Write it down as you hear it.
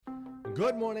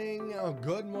Good morning,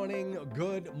 good morning,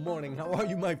 good morning. How are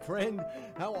you, my friend?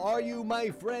 How are you, my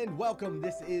friend? Welcome.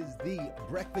 This is the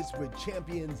Breakfast with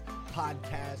Champions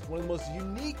podcast, one of the most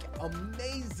unique,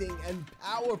 amazing, and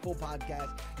powerful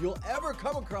podcasts you'll ever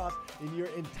come across in your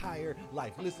entire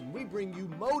life. Listen, we bring you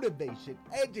motivation,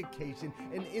 education,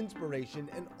 and inspiration,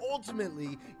 and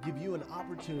ultimately give you an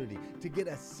opportunity to get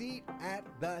a seat at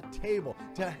the table,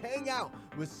 to hang out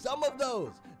with some of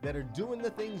those that are doing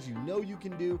the things you know you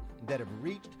can do, that have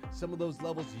reached some of those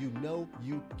levels you know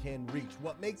you can reach.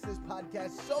 What makes this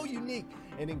podcast so unique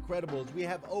and incredible is we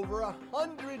have over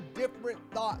 100 different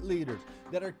thought leaders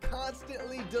that are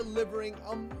constantly delivering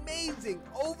amazing,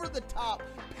 over-the-top,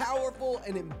 powerful,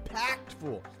 and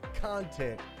impactful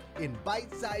content in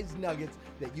bite-sized nuggets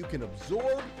that you can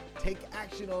absorb, take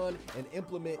action on, and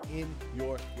implement in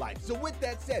your life. So with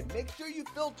that said, make sure you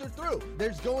filter through.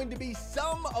 There's going to be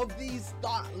some of these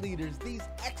thought leaders, these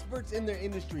experts in their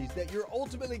industries that you're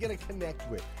ultimately going to connect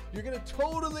with. You're going to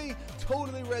totally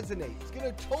resonate. It's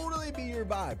going to totally be your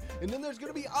vibe. And then there's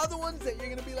going to be other ones that you're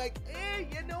going to be like,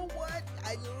 you know what?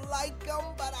 I like them,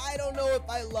 but I don't know if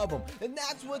I love them. And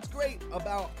that's what's great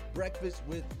about Breakfast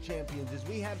with Champions is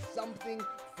we have something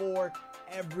for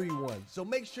everyone. So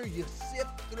make sure you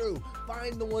sift through,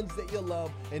 find the ones that you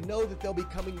love, and know that they'll be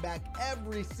coming back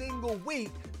every single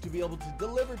week to be able to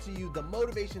deliver to you the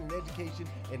motivation and education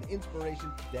and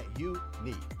inspiration that you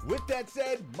need. With that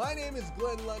said, my name is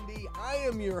Glenn Lundy. I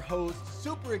am your host,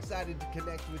 super excited to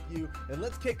connect with you, and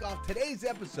let's kick off today's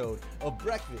episode of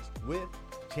Breakfast with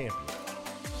Champions.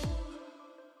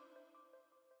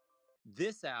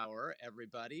 This hour,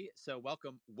 everybody. So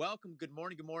welcome. Good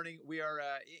morning. We are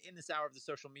in this hour of the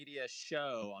social media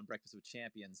show on Breakfast with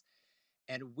Champions.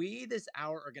 And we this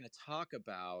hour are going to talk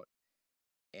about,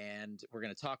 and we're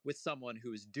going to talk with someone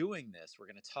who is doing this. We're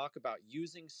going to talk about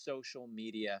using social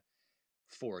media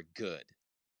for good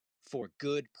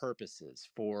purposes,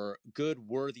 for good,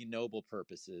 worthy, noble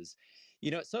purposes.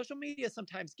 You know, Social media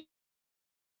sometimes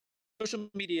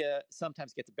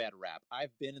gets a bad rap.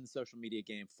 I've been in the social media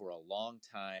game for a long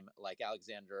time. Like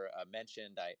Alexander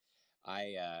mentioned,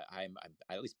 I'm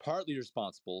at least partly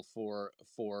responsible for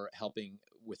helping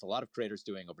with a lot of creators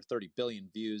doing over 30 billion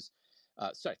views.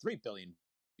 3 billion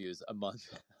views a month,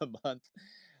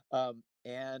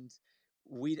 and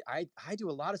I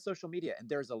do a lot of social media, and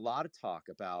there's a lot of talk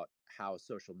about how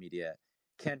social media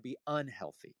can be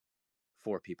unhealthy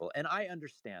for people. And I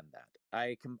understand that.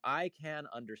 I can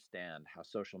understand how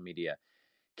social media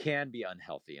can be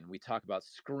unhealthy. And we talk about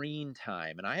screen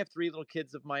time. And I have 3 little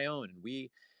kids of my own, and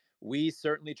we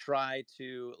certainly try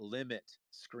to limit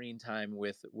screen time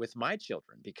with my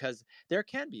children because there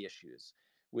can be issues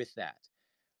with that.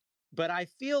 But I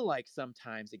feel like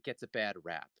sometimes it gets a bad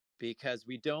rap because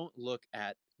we don't look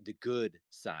at the good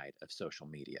side of social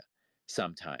media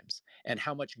sometimes and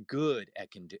how much good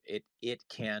it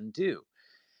can do.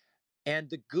 And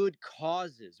the good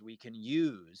causes we can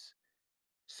use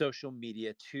social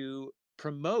media to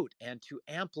promote and to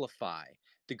amplify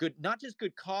the good, not just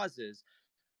good causes,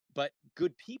 but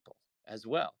good people as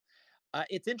well.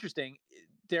 It's interesting.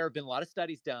 There have been a lot of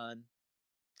studies done.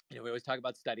 You know, we always talk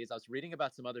about studies. I was reading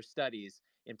about some other studies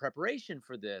in preparation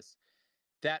for this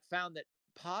that found that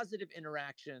positive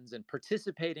interactions and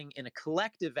participating in a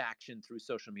collective action through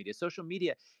social media. Social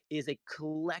media is a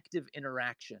collective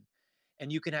interaction,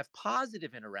 and you can have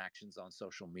positive interactions on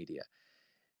social media.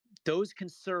 Those can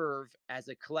serve as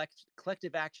a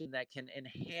collective action that can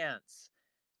enhance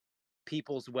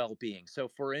people's well-being. So,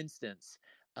 for instance,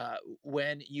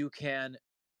 when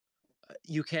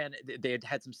they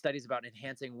had some studies about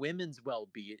enhancing women's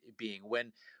well-being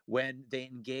when they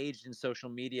engaged in social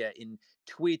media in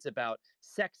tweets about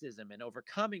sexism and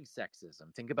overcoming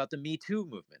sexism. Think about the Me Too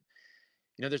movement.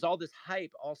 You know, there's all this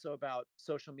hype also about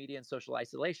social media and social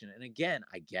isolation. And again,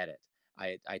 I get it.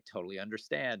 I totally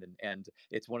understand. And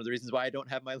it's one of the reasons why I don't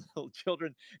have my little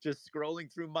children just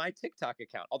scrolling through my TikTok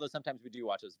account. Although sometimes we do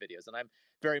watch those videos. And I'm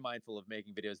very mindful of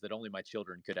making videos that only my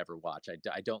children could ever watch.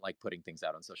 I don't like putting things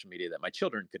out on social media that my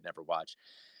children could never watch.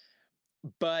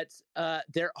 But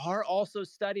there are also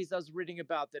studies I was reading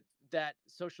about that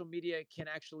social media can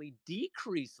actually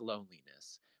decrease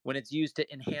loneliness when it's used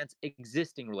to enhance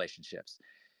existing relationships.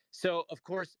 So, of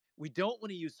course, we don't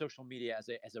want to use social media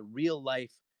as a real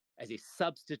life, as a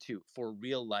substitute for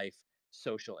real life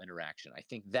social interaction. I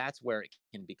think that's where it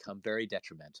can become very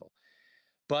detrimental.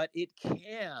 But it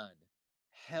can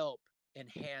help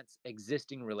enhance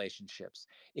existing relationships.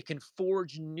 It can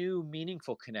forge new,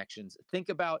 meaningful connections. Think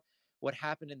about what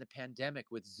happened in the pandemic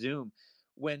with Zoom.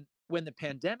 When the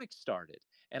pandemic started,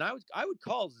 and I would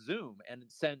call Zoom and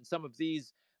send some of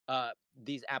these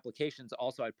these applications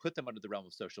also, I put them under the realm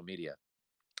of social media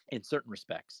in certain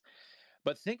respects.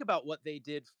 But think about what they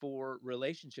did for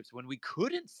relationships when we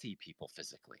couldn't see people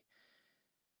physically.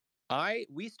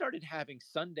 We started having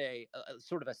Sunday,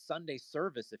 sort of a Sunday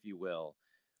service, if you will,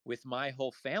 with my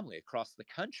whole family across the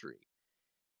country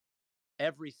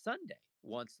every Sunday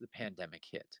once the pandemic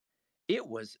hit. It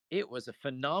was a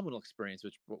phenomenal experience,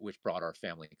 which brought our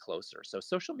family closer. So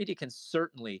social media can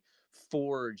certainly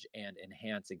forge and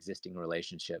enhance existing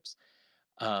relationships.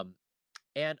 Um,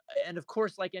 and of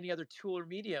course, like any other tool or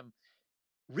medium,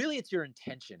 really it's your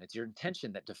intention. It's your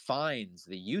intention that defines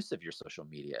the use of your social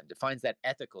media and defines that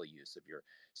ethical use of your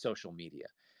social media.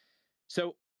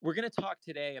 So we're going to talk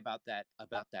today about that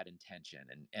intention,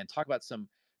 and talk about some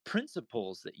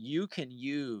principles that you can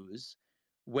use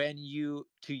when you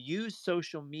to use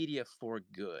social media for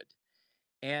good.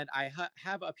 And I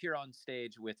have up here on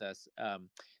stage with us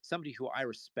somebody who I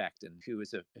respect and who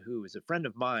is a friend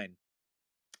of mine,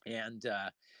 and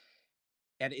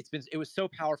it was so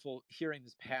powerful hearing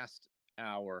this past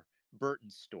hour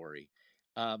Burton's story.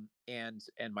 And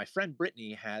my friend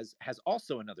Brittany has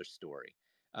also another story,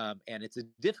 and it's a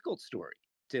difficult story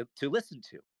to listen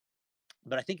to,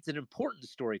 but I think it's an important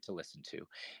story to listen to,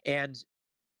 and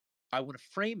I want to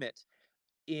frame it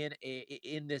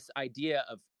in this idea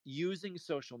of using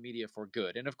social media for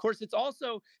good. And of course, it's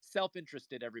also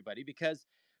self-interested, everybody, because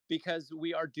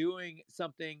we are doing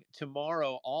something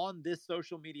tomorrow on this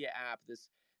social media app, this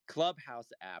Clubhouse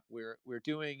app. We're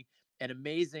doing an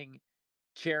amazing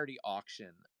charity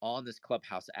auction on this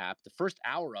Clubhouse app. The first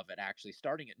hour of it, actually,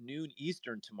 starting at noon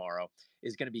Eastern tomorrow,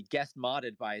 is going to be guest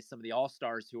modded by some of the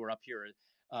all-stars who are up here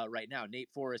right now. Nate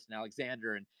Forrest and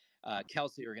Alexander and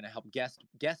Kelsey are going to help guest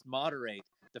moderate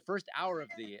the first hour of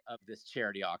this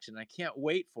charity auction. And I can't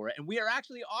wait for it. And we are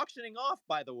actually auctioning off,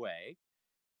 by the way,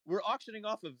 we're auctioning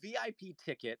off a VIP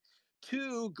ticket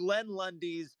to Glenn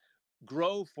Lundy's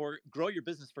Grow Your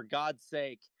Business for God's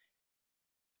Sake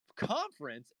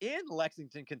conference in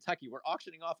Lexington, Kentucky. We're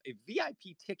auctioning off a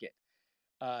VIP ticket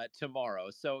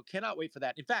tomorrow. So cannot wait for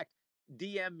that. In fact,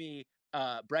 DM me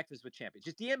Breakfast with Champions.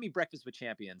 Just DM me Breakfast with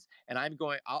Champions, and I'll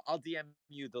DM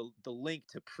you the link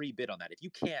to pre-bid on that. If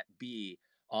you can't be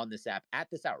on this app at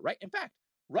this hour, right? In fact,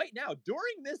 right now,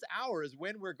 during this hour is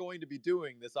when we're going to be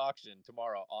doing this auction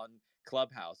tomorrow on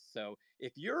Clubhouse. So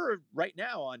if you're right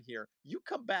now on here, you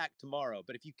come back tomorrow.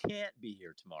 But if you can't be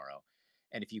here tomorrow,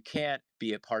 and if you can't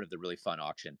be a part of the really fun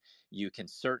auction, you can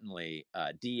certainly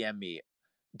DM me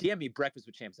Breakfast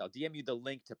with Champs. I'll DM you the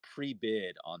link to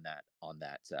pre-bid on that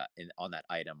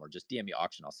item, or just DM me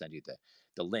auction. I'll send you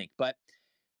the link. But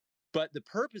the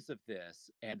purpose of this,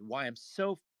 and why I'm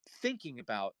so thinking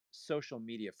about social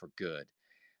media for good,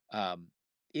 um,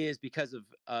 is because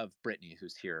of Brittany,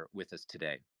 who's here with us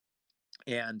today,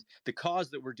 and the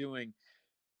cause that we're doing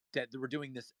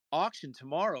this auction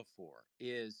tomorrow for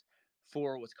is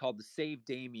for what's called the Save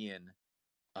Damien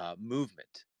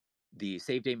movement, the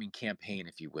Save Damien campaign,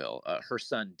 if you will. Her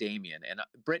son Damien, and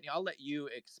Brittany, I'll let you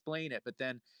explain it. But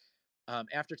then,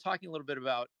 after talking a little bit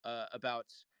about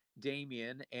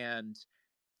Damien and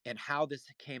how this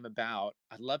came about,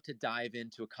 I'd love to dive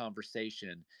into a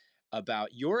conversation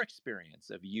about your experience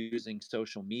of using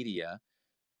social media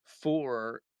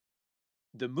for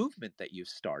the movement that you've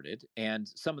started, and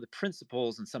some of the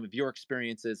principles and some of your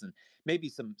experiences, and maybe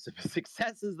some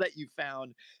successes that you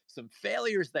found, some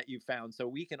failures that you found, so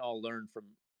we can all learn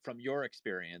from your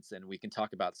experience, and we can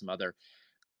talk about some other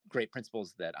great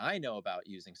principles that I know about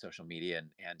using social media,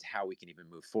 and how we can even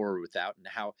move forward with that, and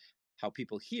how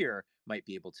people here might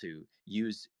be able to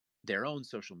use their own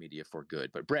social media for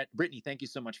good. But Brittany, thank you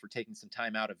so much for taking some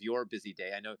time out of your busy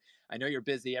day. I know you're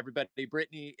busy. Everybody,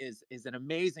 Brittany is an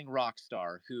amazing rock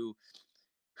star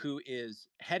who is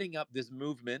heading up this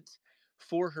movement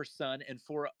for her son and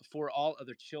for all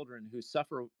other children who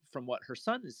suffer from what her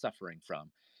son is suffering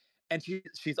from. And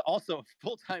she's also a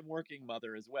full-time working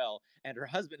mother as well, and her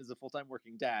husband is a full-time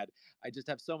working dad. I just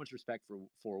have so much respect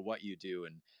for what you do,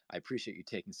 and I appreciate you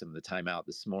taking some of the time out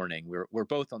this morning. We're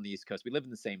both on the East Coast. We live in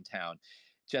the same town.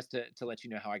 Just to let you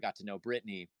know how I got to know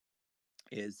Brittany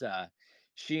is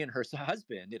she and her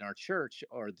husband in our church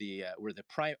were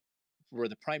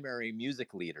the primary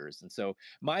music leaders, and so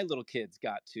my little kids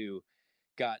got to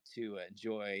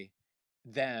enjoy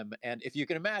them. And if you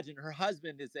can imagine, her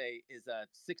husband is a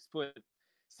 6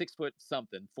 foot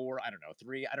something, four, I don't know,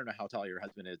 three, I don't know how tall your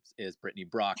husband is Brittany.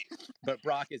 Brock, but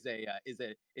Brock is a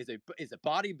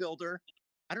bodybuilder.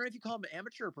 I don't know if you call him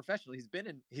amateur or professional. He's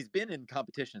been in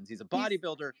competitions. He's a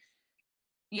bodybuilder.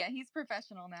 He's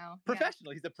professional now.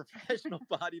 Professional. Yeah. He's a professional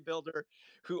bodybuilder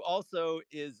who also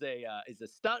is a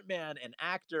stuntman, an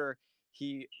actor.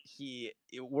 It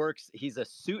works. He's a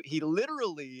suit. He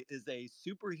literally is a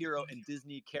superhero and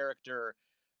Disney character,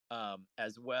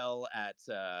 as well at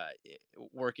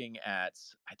working at,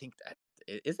 I think that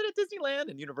is it at Disneyland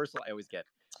and Universal. I always forget.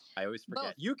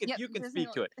 Both. You Yep, can Disney.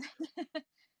 speak to it.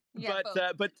 Yeah,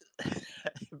 but both. but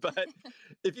but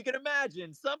if you can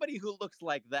imagine somebody who looks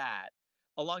like that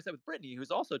alongside with Brittany, who's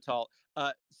also tall,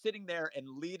 sitting there and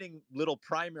leading little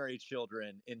primary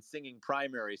children in singing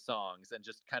primary songs and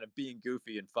just kind of being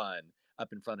goofy and fun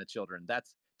up in front of children.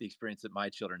 That's the experience that my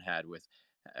children had with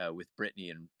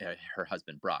Brittany and her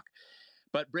husband Brock.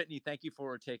 But Brittany, thank you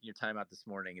for taking your time out this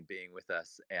morning and being with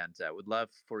us. And would love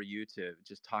for you to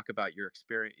just talk about your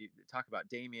experience, talk about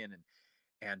Damien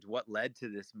and what led to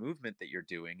this movement that you're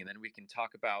doing, and then we can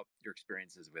talk about your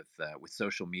experiences with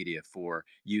social media, for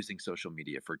using social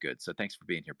media for good. So thanks for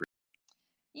being here, Brittany.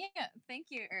 Yeah, thank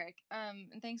you, Eric.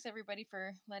 And thanks everybody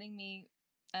for letting me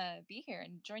be here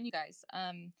and join you guys.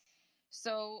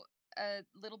 So a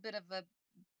little bit of a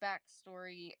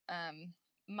backstory.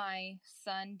 My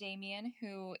son Damien,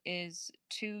 who is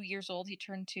 2 years old, he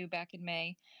turned 2 back in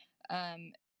May.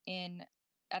 In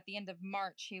At the end of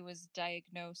March, he was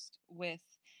diagnosed with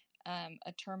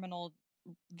a terminal,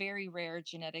 very rare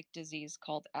genetic disease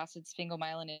called acid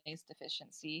sphingomyelinase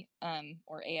deficiency,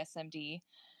 or ASMD.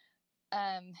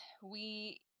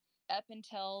 We Up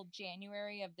until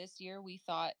January of this year, we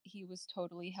thought he was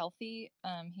totally healthy.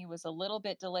 He was a little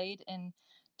bit delayed in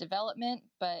development,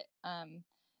 but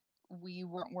we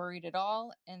weren't worried at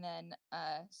all. And then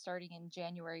starting in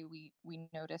January, we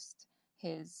noticed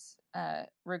his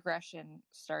regression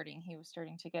starting. He was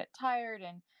starting to get tired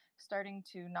and starting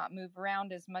to not move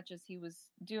around as much as he was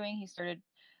doing. He started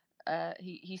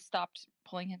he stopped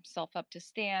pulling himself up to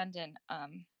stand. And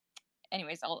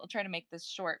anyways, I'll try to make this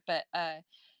short, but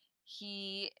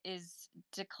he is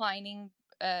declining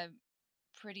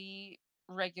pretty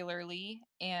regularly,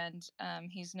 and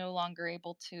he's no longer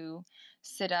able to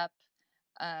sit up.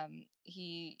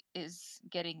 He is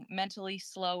getting mentally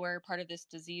slower. Part of this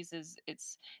disease is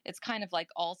it's kind of like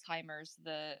Alzheimer's,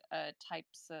 the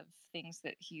types of things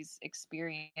that he's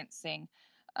experiencing,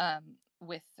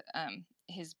 with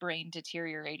his brain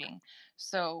deteriorating.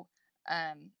 So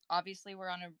obviously we're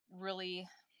on a really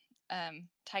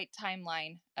tight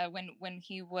timeline. When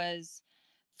he was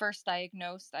first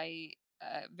diagnosed, I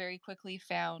very quickly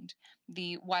found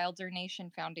the Wilder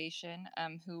Nation Foundation,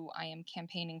 who I am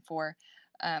campaigning for,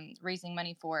 raising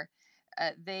money for.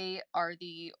 They are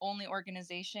the only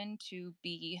organization to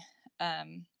be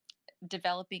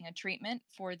developing a treatment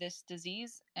for this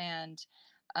disease, and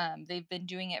they've been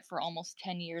doing it for almost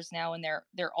 10 years now, and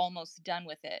they're almost done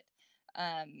with it.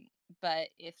 But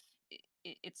if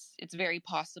it's very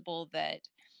possible that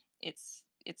it's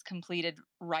completed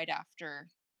right after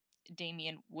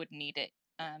Damien would need it.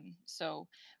 So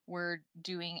we're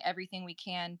doing everything we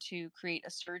can to create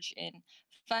a surge in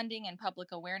funding and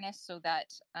public awareness, so that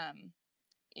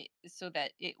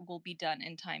it will be done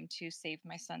in time to save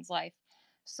my son's life.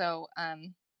 So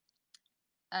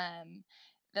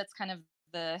that's kind of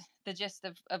the gist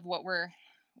of what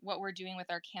we're doing with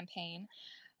our campaign.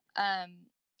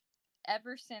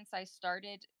 Ever since I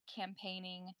started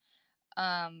campaigning,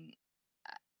 um,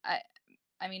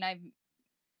 I mean,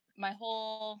 my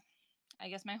whole I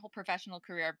guess my whole professional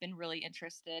career, I've been really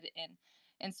interested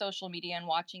in social media and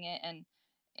watching it,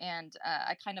 and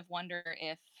I kind of wonder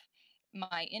if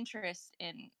my interest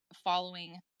in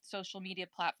following social media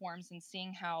platforms and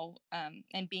seeing how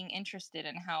and being interested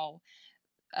in how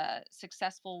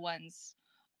successful ones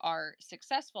are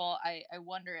successful, I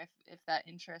wonder if that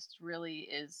interest really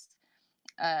is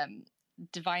um,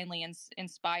 divinely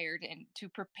inspired, and to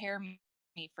prepare me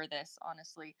for this,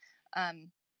 honestly.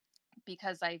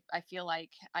 Because I feel like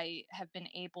I have been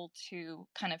able to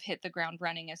kind of hit the ground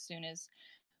running as soon as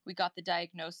we got the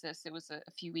diagnosis. It was a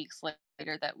few weeks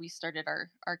later that we started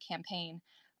our campaign.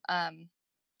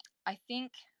 I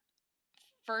think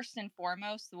first and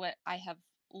foremost, what I have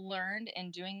learned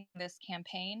in doing this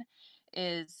campaign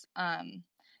is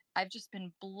I've just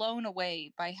been blown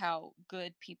away by how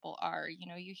good people are. You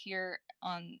know, you hear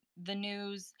on the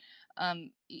news,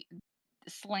 um,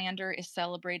 slander is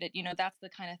celebrated. You know, that's the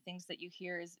kind of things that you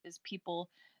hear is people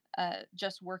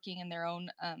just working in their own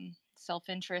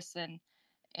self-interest.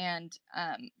 And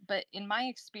but in my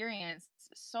experience,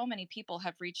 so many people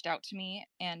have reached out to me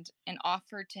and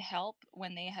offered to help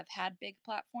when they have had big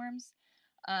platforms,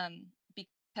 um,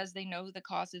 because they know the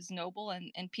cause is noble,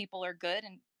 and people are good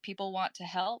and people want to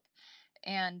help.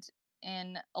 And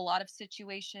in a lot of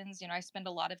situations, you know, I spend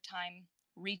a lot of time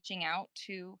reaching out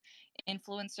to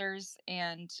influencers,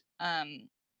 and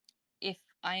if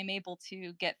I am able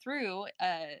to get through,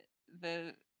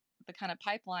 the kind of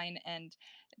pipeline, and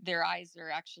their eyes are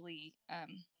actually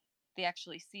they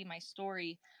actually see my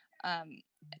story.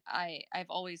 I've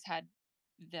always had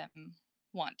them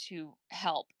want to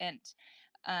help,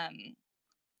 um,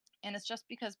 and it's just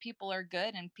because people are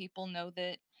good and people know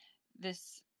that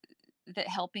this that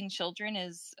helping children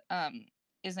is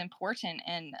important,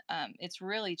 and it's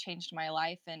really changed my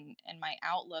life and my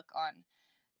outlook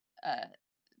on uh,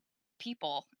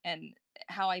 people and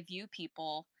how I view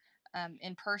people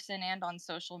in person and on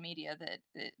social media. That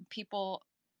people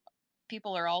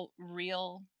are all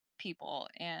real people,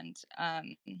 and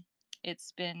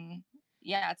it's been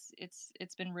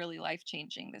it's been really life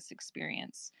changing, this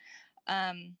experience.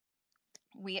 Um,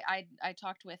 I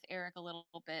talked with Eric a little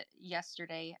bit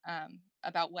yesterday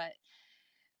about what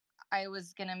I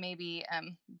was gonna maybe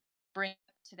bring up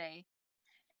today,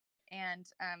 and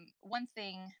one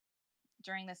thing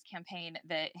during this campaign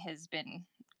that has been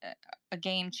a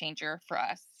game changer for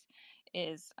us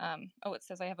is oh, it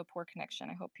says I have a poor connection.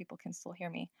 I hope people can still hear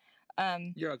me.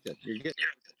 You're all good. You're good.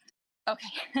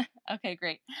 Okay. Okay,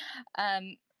 great.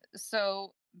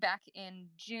 So back in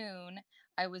June,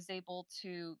 I was able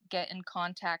to get in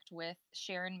contact with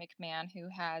Sharon McMahon, who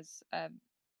has a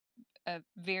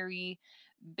very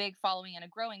big following and a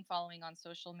growing following on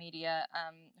social media.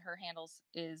 Her handles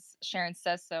is Sharon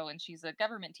Says So, and she's a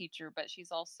government teacher, but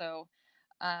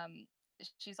um,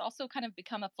 she's also kind of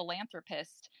become a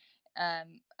philanthropist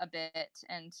a bit,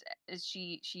 and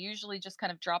she usually just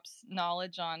kind of drops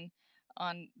knowledge on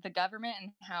the government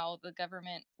and how the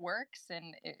government works,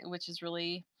 and which is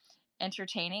really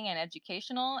entertaining and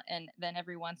educational. And then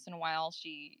every once in a while,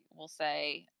 she will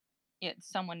say,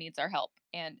 someone needs our help,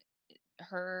 and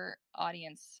her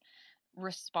audience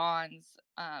responds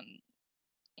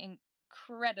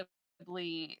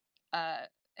incredibly uh,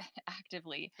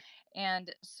 actively.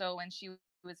 And so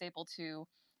was able to,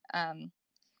 um,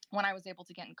 when I was able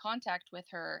to get in contact with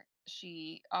her,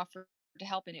 she offered to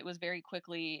help, and it was very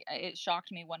quickly. It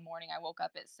shocked me one morning. I woke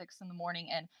up at 6 in the morning,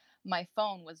 and my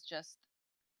phone was just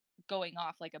going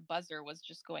off, like a buzzer was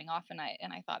just going off, and I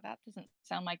thought, that doesn't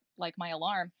sound like my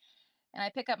alarm. And I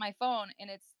pick up my phone, and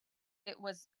it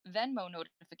was Venmo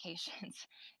notifications,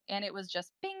 and it was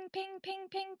just ping, ping, ping,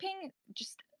 ping, ping,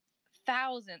 just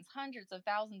thousands, hundreds of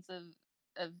thousands of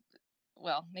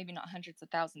well, maybe not hundreds of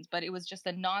thousands, but it was just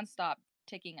a nonstop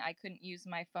ticking. I couldn't use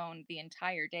my phone the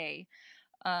entire day.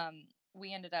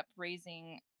 We ended up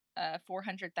raising over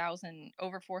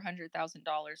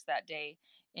 $400,000 that day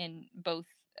in both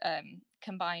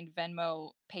combined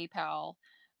Venmo, PayPal,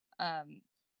 um,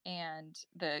 and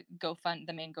the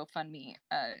main GoFundMe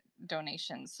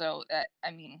donations. So that,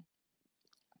 I mean,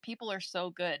 people are so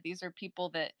good. These are people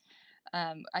that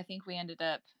I think we ended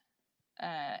up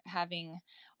having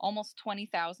almost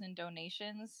 20,000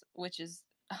 donations, which is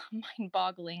a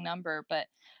mind-boggling number. But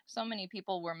so many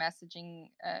people were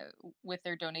messaging with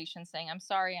their donations saying, "I'm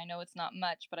sorry, I know it's not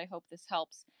much, but I hope this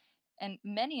helps." And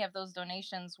many of those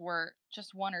donations were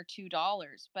just $1 or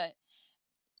 $2, but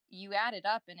you add it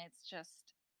up, and it's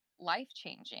just life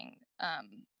changing.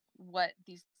 What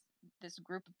this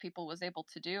group of people was able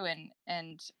to do, and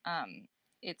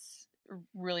it's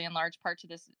really in large part to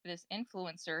this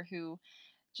influencer who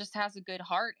just has a good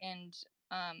heart and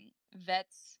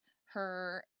vets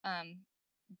her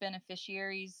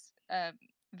beneficiaries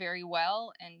very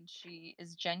well, and she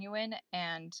is genuine,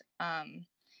 and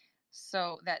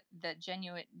so that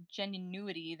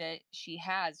genuinity that she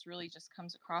has really just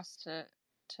comes across to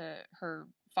her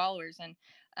followers. And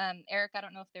Eric, I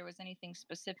don't know if there was anything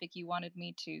specific you wanted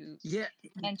me to Yeah,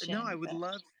 mention. no, I would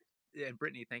love. And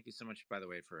Brittany, thank you so much, by the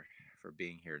way, for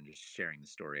being here and just sharing the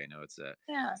story. I know it's a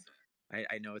Yeah.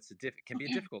 I know it's can be a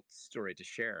difficult story to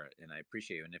share, and I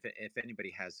appreciate you. And if anybody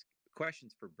has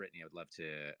questions for Brittany, I would love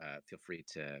to feel free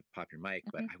to pop your mic.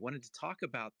 But I wanted to talk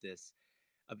about this.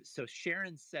 So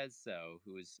Sharon Says So,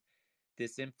 who is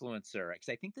this influencer, because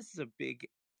I think this is a big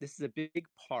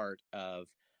part of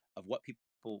what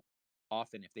people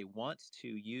often, if they want to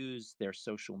use their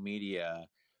social media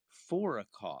for a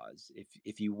cause,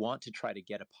 if you want to try to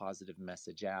get a positive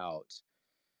message out,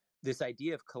 this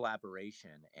idea of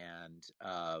collaboration and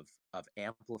of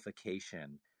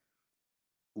amplification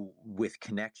with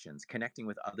connecting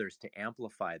with others to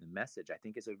amplify the message, I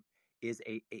think is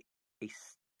a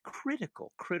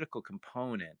critical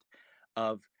component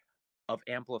of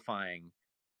amplifying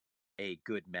a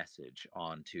good message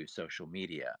onto social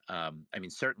media. I mean,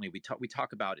 certainly we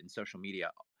talk about in social media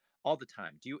all the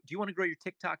time. Do you want to grow your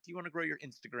TikTok? Do you want to grow your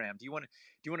Instagram? Do you want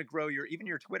to grow even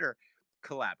your Twitter?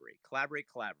 Collaborate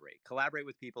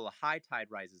with people. A high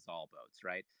tide rises all boats,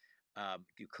 right?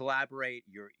 You collaborate,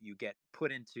 you get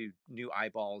put into new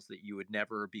eyeballs that you would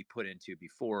never be put into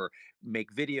before.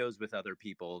 Make videos with other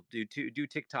people, do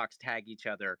TikToks, tag each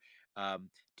other,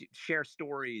 share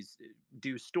stories,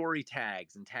 do story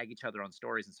tags and tag each other on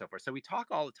stories and so forth. So we talk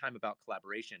all the time about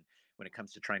collaboration when it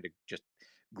comes to trying to just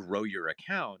grow your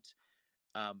account.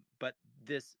 But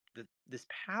this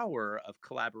power of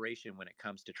collaboration when it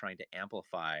comes to trying to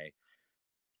amplify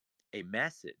a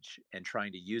message and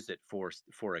trying to use it for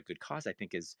a good cause, I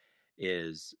think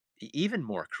is even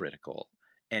more critical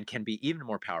and can be even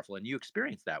more powerful. And you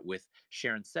experienced that with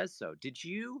Sharon Says So. Did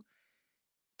you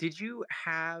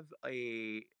have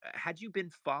a had you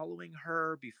been following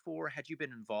her before? Had you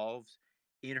been involved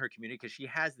in her community? Because she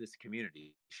has this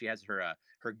community. She has her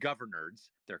governors,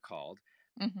 they're called.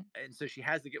 Mm-hmm. And so she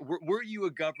has the. Were you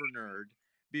a governor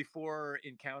before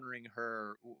encountering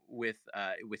her with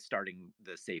starting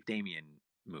the Save Damien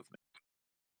movement?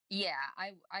 Yeah,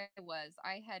 I was.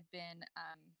 I had been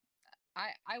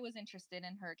I was interested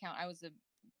in her account. I was a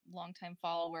longtime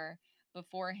follower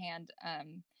beforehand,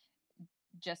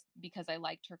 just because I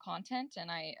liked her content and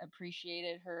I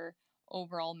appreciated her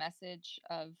overall message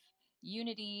of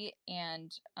unity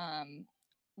and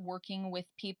working with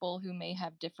people who may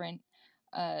have different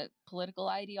political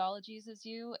ideologies as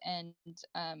you. And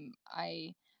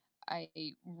I I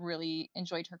really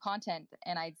enjoyed her content,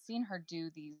 and I'd seen her do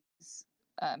these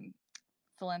um,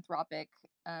 philanthropic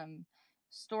um,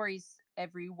 stories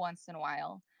every once in a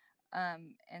while,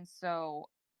 and so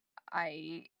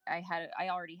I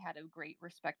already had a great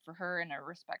respect for her and a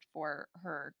respect for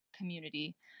her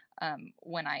community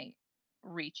when I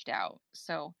reached out.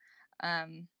 So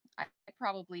I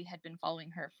probably had been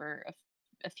following her for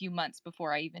a few months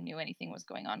before I even knew anything was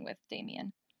going on with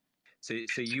Damien. So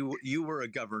you were a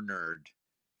governor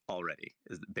already,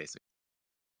 is basic.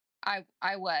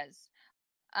 I was.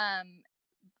 Um,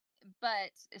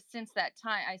 but since that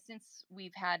time, since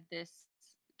we've had this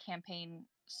campaign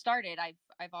started,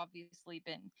 I've obviously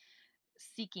been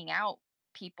seeking out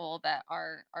people that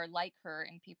are like her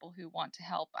and people who want to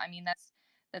help. I mean,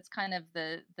 that's kind of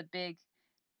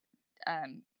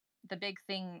um, the big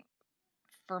thing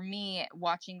for me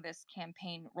watching this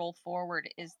campaign roll forward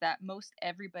is that most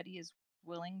everybody is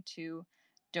willing to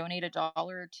donate $1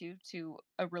 or two to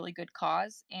a really good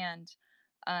cause. And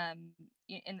um,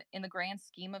 in the grand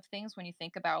scheme of things, when you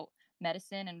think about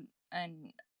medicine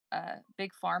and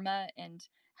big pharma and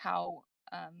how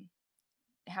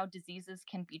how diseases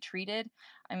can be treated,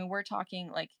 I mean, we're talking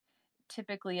like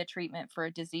typically a treatment for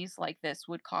a disease like this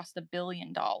would cost $1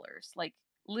 billion, like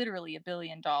literally $1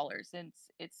 billion, and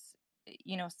it's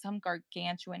some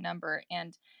gargantuan number.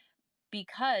 And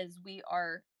because we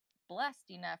are blessed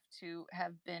enough to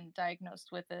have been diagnosed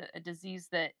with a disease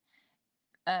that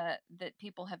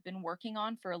people have been working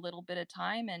on for a little bit of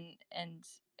time, and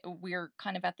we're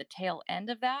kind of at the tail end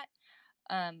of that.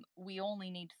 We only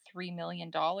need $3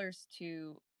 million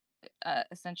to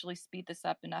essentially speed this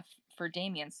up enough for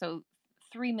Damien. So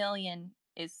 3 million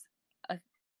is a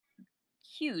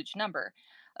huge number,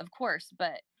 of course,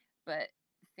 but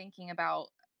thinking about,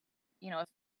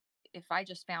 if I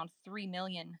just found 3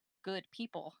 million good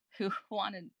people who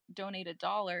want to donate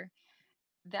 $1,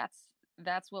 that's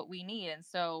that's what we need. And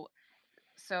so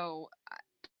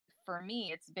for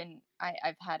me,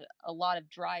 I've had a lot of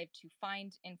drive to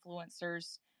find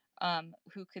influencers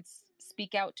who could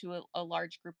speak out to a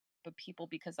large group of people,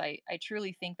 because I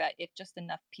truly think that if just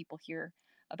enough people hear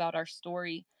about our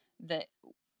story, that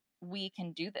we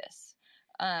can do this.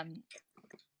 Um,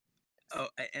 Oh,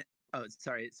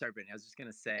 sorry, Brittany. I was just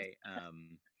gonna say,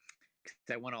 'cause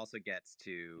that one also gets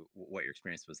to what your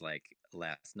experience was like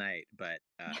last night. But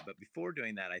before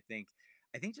doing that, I think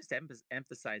just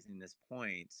emphasizing this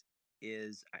point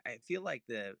is I feel like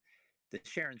the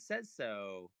Sharon Says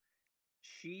So.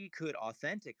 She could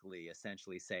authentically,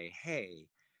 essentially say, "Hey,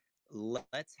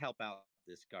 let's help out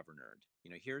this governor.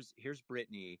 Here's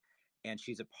Brittany, and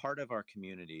she's a part of our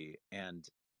community, and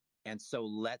so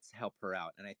let's help her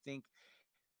out." And I think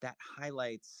that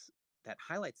highlights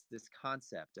this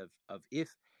concept of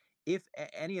if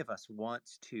any of us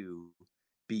want to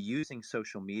be using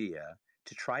social media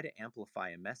to try to amplify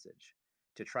a message,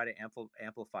 to try to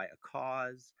amplify a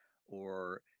cause,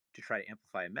 or to try to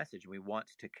amplify a message, and we want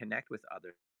to connect with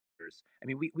others. I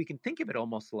mean, we can think of it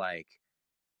almost like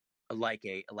a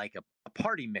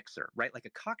party mixer, right? Like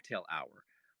a cocktail hour,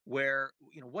 where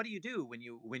what do when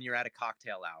you're at a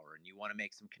cocktail hour and you want to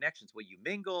make some connections? Well, you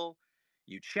mingle,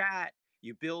 you chat,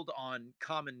 you build on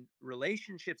common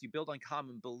relationships, you build on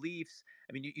common beliefs.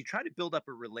 I mean, you try to build up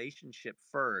a relationship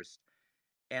first.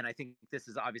 And I think this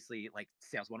is obviously like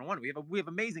sales 101. We have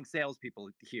amazing salespeople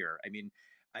here. I mean,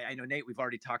 I know, Nate, we've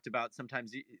already talked about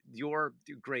sometimes your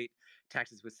great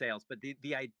tactics with sales, but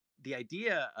the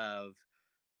idea of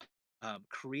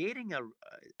creating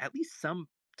at least some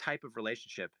type of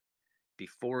relationship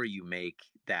before you make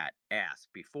that ask,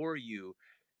 before you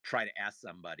try to ask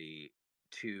somebody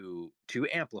to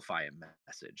amplify a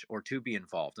message or to be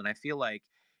involved. And I feel like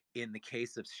in the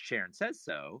case of Sharon Says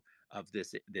So, of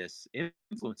this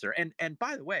influencer, and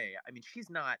by the way, I mean,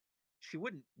 she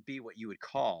wouldn't be what you would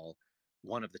call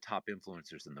one of the top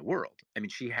influencers in the world. I mean,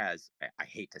 she has, I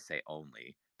hate to say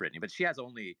only, Brittany, but she has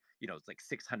only, it's like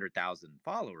 600,000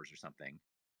 followers or something,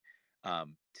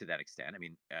 to that extent. I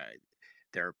mean,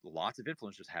 there are lots of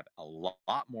influencers have a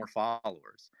lot more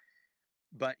followers,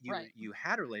 but Right. you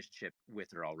had a relationship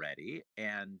with her already,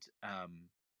 and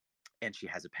she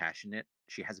has a passionate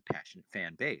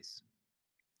fan base,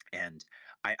 and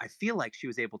I feel like she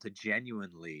was able to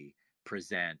genuinely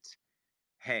present,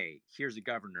 hey, here's a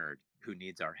governor who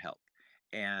needs our help.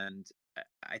 And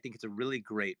I think it's a really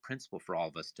great principle for all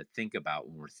of us to think about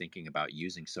when we're thinking about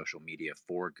using social media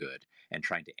for good and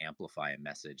trying to amplify a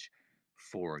message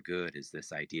for good, is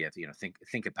this idea of,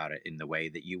 think about it in the way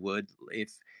that you would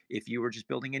if you were just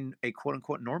building in a quote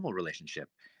unquote normal relationship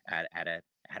at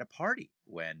a party,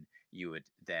 when you would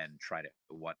then try to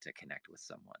want to connect with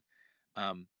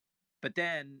someone. But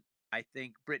then I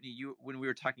think, Brittany, you, when we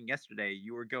were talking yesterday,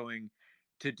 you were going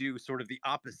to do sort of the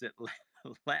opposite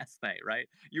last night, right?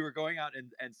 You were going out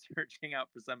and searching out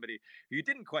for somebody who you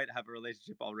didn't quite have a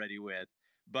relationship already with.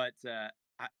 But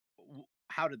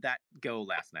how did that go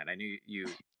last night? I knew you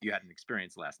had an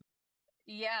experience last night.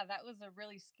 Yeah, that was a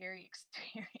really scary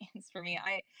experience for me.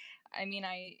 I mean,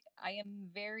 I am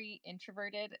very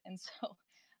introverted, and so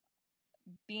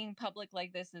being public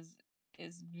like this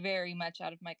is very much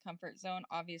out of my comfort zone.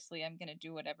 Obviously, I'm going to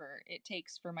do whatever it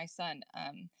takes for my son.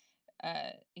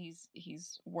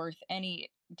 He's worth any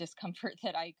discomfort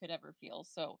that I could ever feel.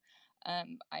 So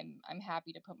I'm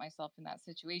happy to put myself in that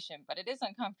situation, but it is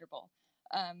uncomfortable.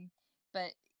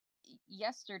 But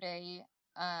yesterday,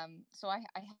 so I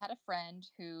had a friend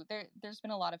who there's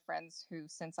been a lot of friends who,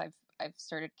 since I've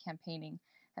started campaigning,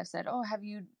 have said, "Oh, have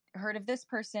you heard of this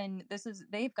person?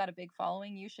 They've got a big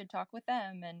following. You should talk with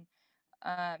them." And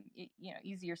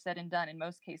easier said than done in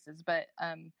most cases, but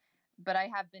I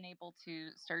have been able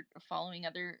to start following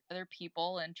other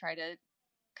people and try to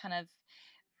kind of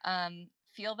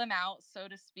feel them out, so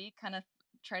to speak, kind of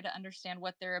try to understand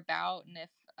what they're about, and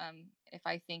if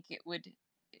I think they would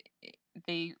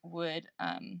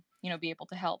be able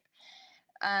to help.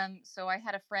 So I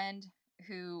had a friend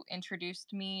who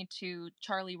introduced me to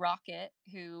Charlie Rocket,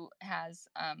 who has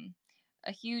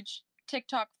a huge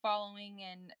TikTok following,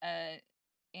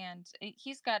 and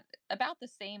he's got about the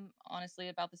same, honestly,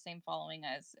 about the same following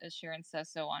as Sharon Says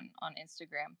So on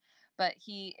Instagram, but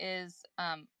he is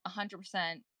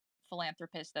 100%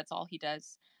 philanthropist. That's all he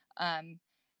does.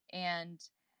 And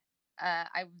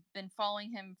I've been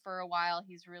following him for a while.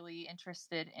 He's really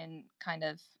interested in kind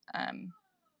of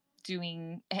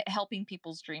helping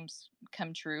people's dreams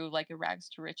come true, like a rags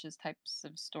to riches types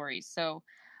of stories. So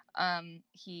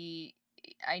he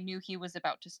I knew he was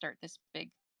about to start this big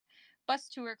bus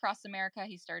tour across America.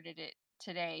 He started it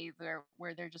today,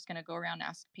 where they're just going to go around and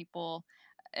ask people.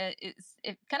 It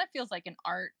kind of feels like an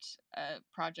art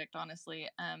project, honestly.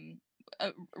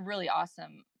 A really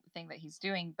awesome thing that he's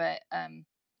doing. But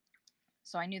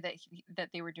so I knew that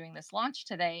they were doing this launch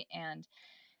today, and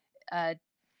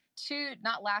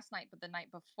not last night, but the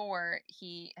night before,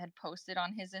 he had posted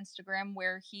on his Instagram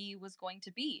where he was going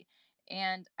to be.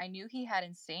 And I knew he had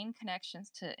insane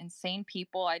connections to insane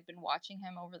people. I'd been watching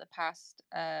him over the past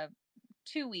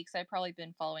 2 weeks. I'd probably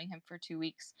been following him for 2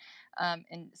 weeks, and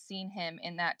seen him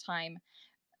in that time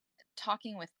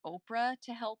talking with Oprah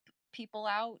to help people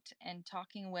out, and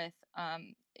talking with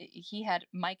he had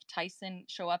Mike Tyson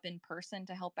show up in person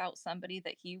to help out somebody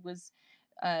that he was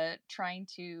trying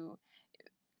to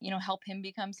help him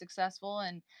become successful.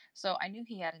 And so I knew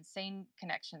he had insane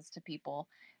connections to people.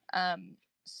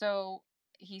 So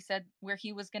he said where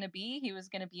he was going to be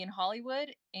in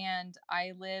Hollywood, and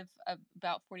I live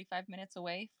about 45 minutes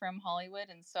away from Hollywood.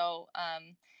 And so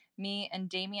me and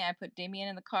Damien, I put Damien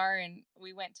in the car, and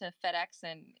we went to FedEx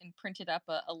and printed up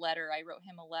a letter. I wrote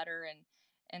him a letter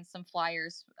and some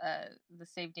flyers, the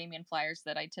Save Damien flyers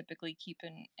that I typically keep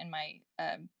in my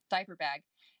diaper bag.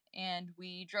 And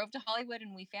we drove to Hollywood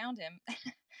and we found him.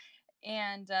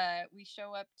 And we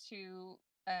show up to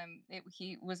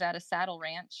he was at a saddle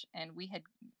ranch, and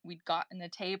we'd gotten a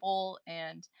table,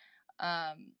 and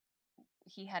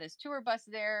he had his tour bus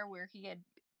there where he had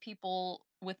people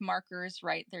with markers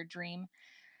write their dream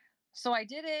So I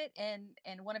did it, and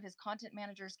one of his content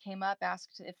managers came up,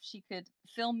 asked if she could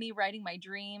film me writing my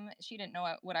dream. She didn't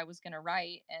know what I was going to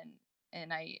write,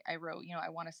 and I wrote, I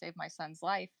want to save my son's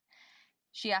life.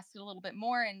 She asked a little bit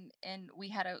more, and we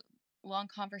had a long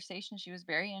conversation. She was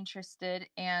very interested,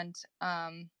 and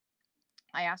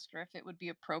I asked her if it would be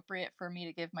appropriate for me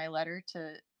to give my letter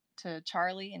to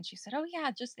Charlie, and she said, "Oh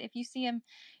yeah, just if you see him,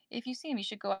 you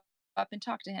should go up and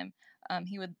talk to him.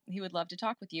 He would love to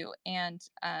talk with you." And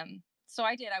so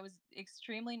I did. I was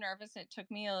extremely nervous. It took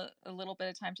me a little bit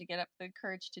of time to get up the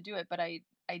courage to do it, but I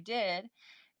did.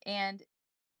 And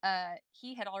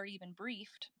he had already been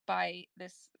briefed by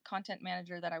this content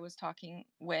manager that I was talking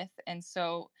with, and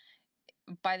so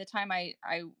by the time I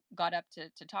got up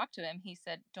to talk to him, he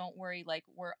said, "Don't worry, like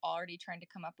we're already trying to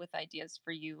come up with ideas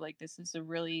for you. Like this is a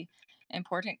really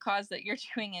important cause that you're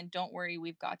doing, and don't worry,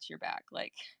 we've got your back."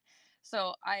 Like,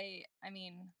 so I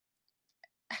mean,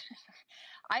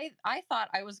 I thought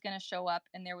I was going to show up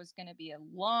and there was going to be a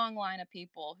long line of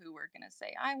people who were going to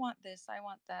say, "I want this, I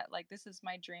want that. Like this is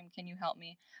my dream. Can you help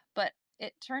me?" But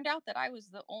it turned out that I was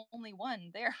the only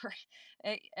one there.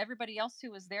 Everybody else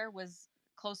who was there was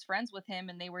close friends with him,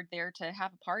 and they were there to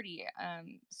have a party.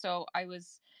 So I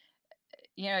was,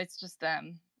 it's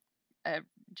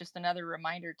just another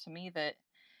reminder to me that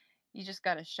you just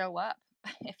got to show up.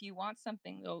 If you want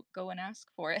something, go and ask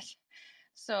for it.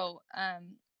 So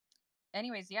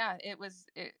anyways, yeah, it was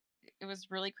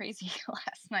really crazy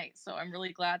last night. So I'm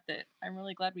really glad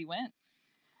we went.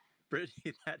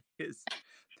 Brittany, that is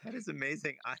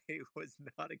amazing. I was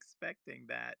not expecting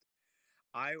that.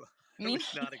 I Me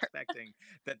was not neither. expecting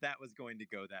that was going to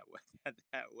go that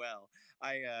well.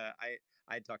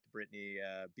 I talked to Brittany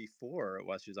before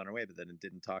while she was on her way, but then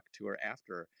didn't talk to her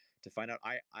after to find out.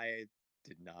 I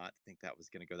did not think that was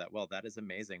going to go that well. That is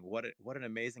amazing. What an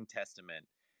amazing testament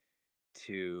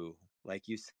to, like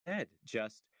you said,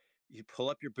 just you pull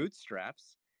up your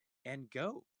bootstraps and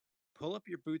go. Pull up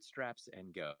your bootstraps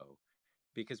and go.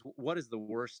 Because what is the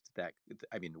worst that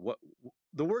I mean? What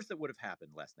the worst that would have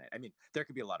happened last night? I mean, there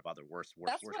could be a lot of other worse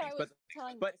That's what things. I was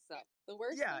telling myself. The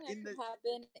worst yeah, thing that could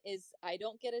happen is I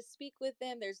don't get to speak with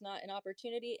them. There's not an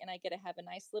opportunity, and I get to have a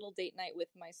nice little date night with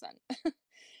my son.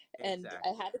 And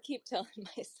exactly. I had to keep telling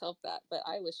myself that, but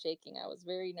I was shaking. I was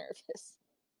very nervous.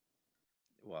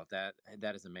 Well, that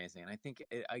is amazing, and I think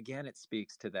again it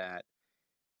speaks to that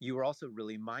you were also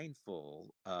really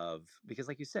mindful of, because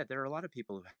like you said, there are a lot of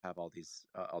people who have all these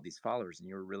followers, and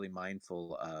you're really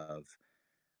mindful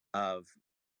of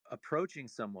approaching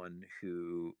someone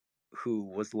who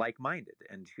was like-minded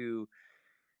and who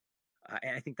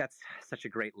and I think that's such a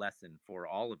great lesson for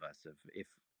all of us of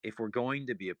if we're going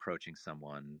to be approaching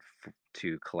someone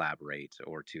to collaborate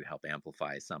or to help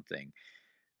amplify something,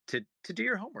 to do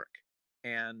your homework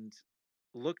and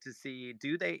look to see,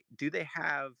 do they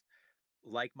have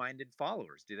like-minded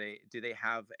followers, do they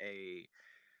have a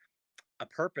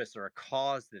purpose or a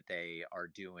cause that they are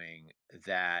doing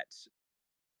that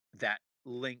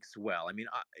links well. I mean,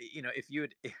 if you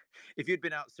had if you'd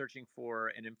been out searching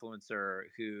for an influencer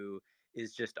who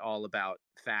is just all about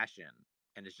fashion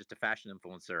and is just a fashion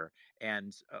influencer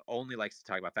and only likes to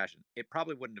talk about fashion, it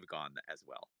probably wouldn't have gone as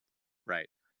well, right?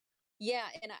 Yeah,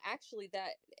 and actually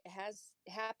that has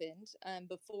happened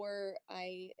before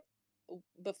I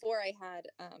had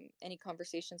any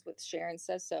conversations with Sharon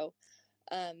Says So.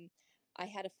 I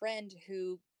had a friend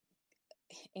who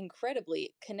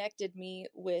incredibly connected me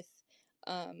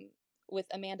um, with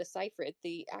Amanda Seyfried,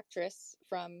 the actress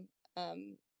from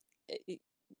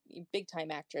big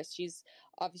time actress. She's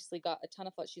obviously got a ton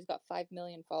of followers. She's got 5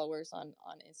 million followers on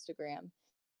Instagram,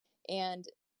 and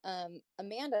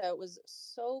Amanda was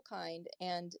so kind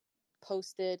and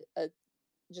posted a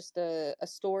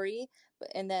story,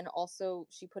 and then also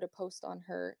she put a post on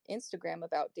her Instagram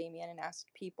about Damien and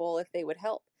asked people if they would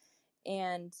help.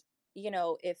 And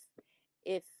if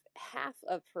if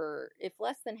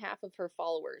less than half of her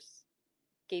followers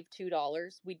gave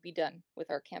 $2, we'd be done with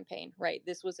our campaign, right?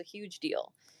 This was a huge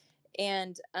deal.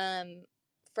 And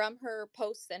from her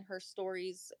posts and her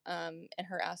stories, and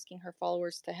her asking her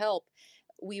followers to help,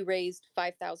 we raised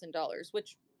 $5,000,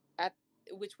 which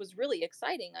was really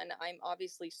exciting, and I'm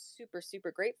obviously super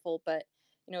super grateful. But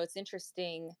it's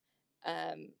interesting.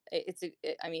 I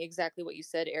mean, exactly what you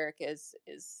said, Eric, is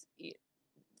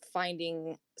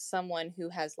finding someone who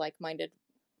has like-minded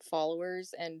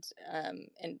followers, and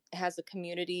has a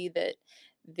community that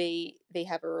they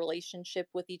have a relationship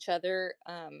with each other,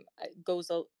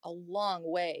 goes a long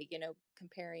way.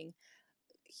 Comparing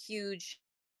huge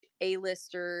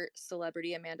A-lister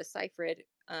celebrity Amanda Seyfried,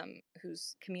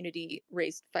 whose community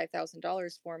raised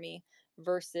 $5,000 for me,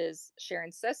 versus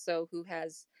Sharon Says So, who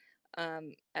has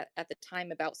at the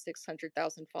time about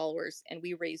 600,000 followers, and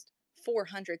we raised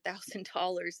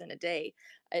 $400,000 in a day.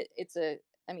 I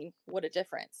mean, what a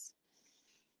difference.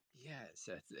 Yes,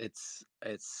 it's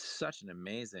such an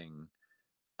amazing.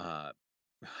 Uh,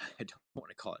 I don't want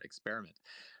to call it experiment,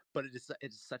 but it's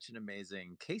such an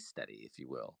amazing case study, if you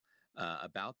will,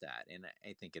 about that. And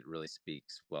I think it really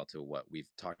speaks well to what we've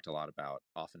talked a lot about,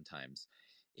 oftentimes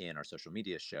in our social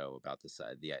media show, about this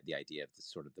the idea of the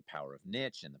sort of the power of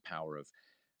niche and the power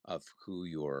of who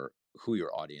your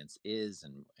audience is,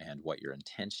 and what your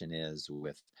intention is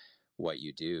with what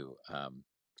you do.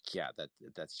 Yeah,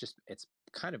 that's just, it's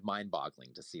kind of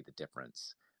mind-boggling to see the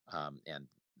difference, and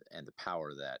the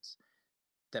power that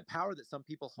some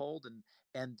people hold,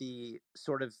 and the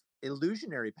sort of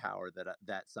illusionary power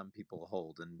that some people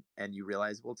hold, and you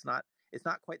realize, well, it's not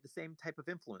quite the same type of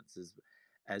influence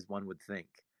as one would think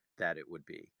that it would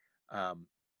be. Um,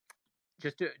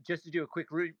 just to do a quick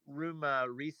room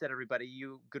reset, everybody.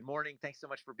 Good morning. Thanks so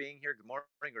much for being here. Good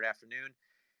morning, good afternoon.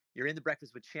 You're in the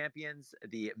Breakfast with Champions,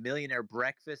 the Millionaire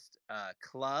Breakfast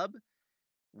Club.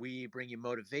 We bring you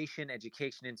motivation,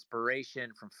 education,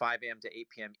 inspiration from 5 a.m. to 8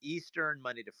 p.m. Eastern,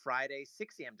 Monday to Friday,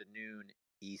 6 a.m. to noon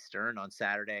Eastern on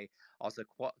Saturday. Also,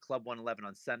 Club 111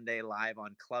 on Sunday, live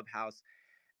on Clubhouse.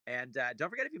 And don't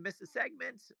forget, if you missed a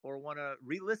segment or want to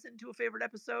re-listen to a favorite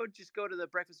episode, just go to the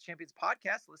Breakfast with Champions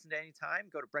podcast. Listen to any time.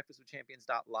 Go to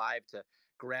breakfastwithchampions.live to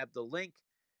grab the link.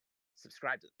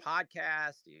 Subscribe to the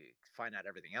podcast. You find out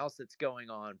everything else that's going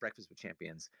on.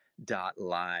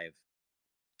 breakfastwithchampions.live.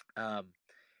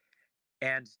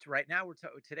 And right now,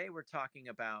 today we're talking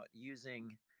about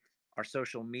using our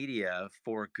social media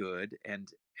for good,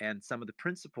 and some of the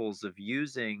principles of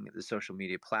using the social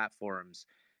media platforms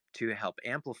to help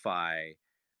amplify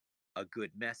a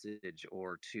good message,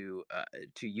 or to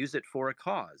use it for a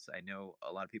cause. I know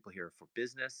a lot of people here are for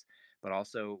business, but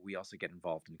we also get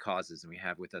involved in causes. And we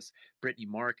have with us Brittany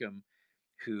Markham,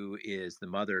 who is the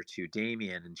mother to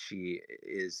Damien, and she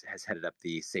has headed up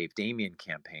the Save Damien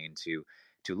campaign to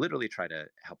literally try to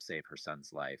help save her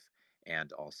son's life,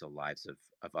 and also lives of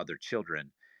other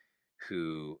children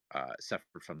who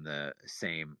suffer from the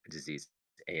same disease,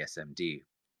 ASMD.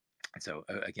 And so,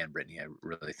 again, Brittany, I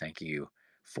really thank you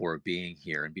for being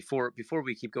here. And before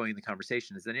we keep going in the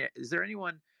conversation, is there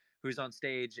anyone who's on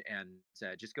stage, and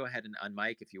just go ahead and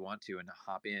unmic if you want to, and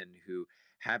hop in, who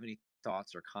have any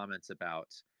thoughts or comments about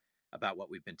what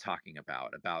we've been talking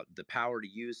about the power to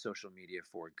use social media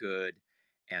for good,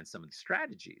 and some of the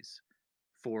strategies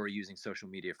for using social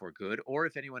media for good, or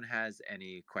if anyone has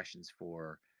any questions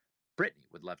for Brittany,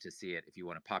 would love to see it. If you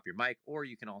want to pop your mic, or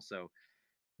you can also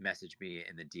message me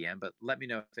in the DM. But let me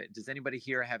know does anybody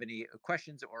here have any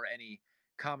questions or any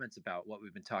comments about what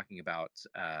we've been talking about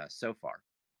so far.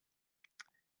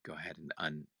 Go ahead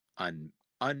and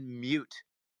unmute,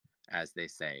 as they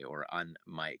say, or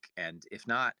unmic. And if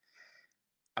not,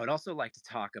 I would also like to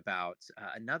talk about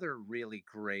another really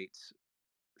great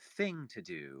thing to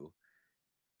do.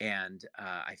 And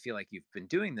I feel like you've been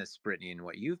doing this, Brittany, and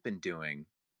what you've been doing,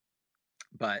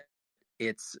 but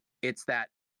it's that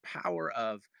power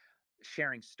of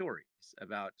sharing stories,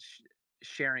 about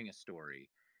sharing a story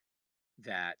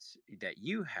that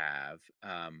you have,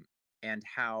 and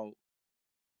how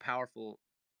powerful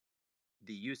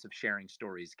the use of sharing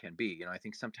stories can be. I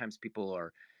think sometimes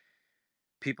people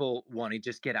want to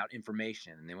just get out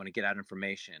information, and they want to get out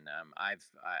information. I've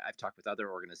talked with other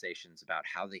organizations about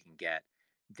how they can get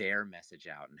their message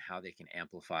out, and how they can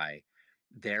amplify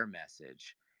their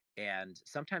message. And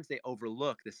sometimes they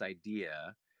overlook this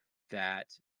idea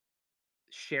that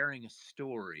sharing a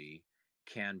story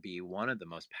can be one of the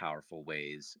most powerful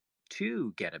ways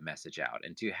to get a message out,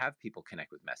 and to have people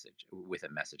connect with a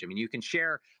message. I mean, you can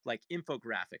share like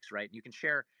infographics, right? You can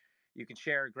share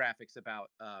graphics about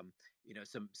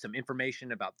some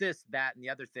information about this, that, and the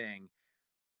other thing,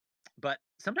 but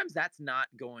sometimes that's not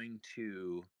going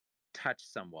to touch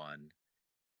someone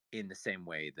in the same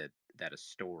way that a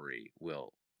story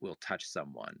will touch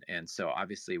someone. And so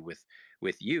obviously with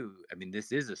you, I mean,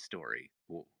 this is a story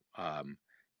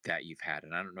that you've had,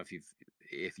 and I don't know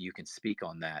if you can speak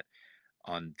on that,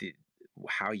 on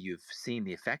how you've seen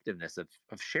the effectiveness of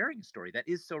sharing a story that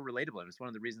is so relatable. And it's one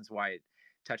of the reasons why it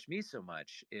touched me so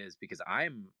much, is because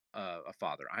I'm a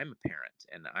father, I'm a parent,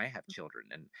 and I have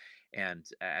children, and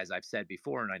as I've said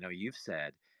before, and I know you've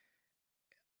said,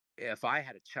 if I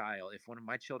had a child, if one of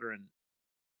my children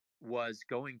was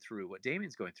going through what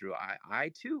Damien's going through, I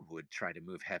too would try to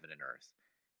move heaven and earth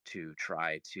to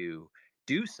try to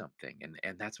do something.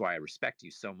 And that's why I respect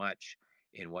you so much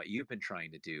in what you've been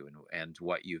trying to do, and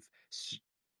what you've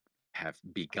have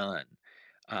begun.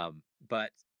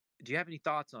 But do you have any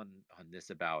thoughts on this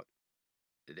about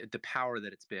the power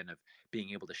that it's been of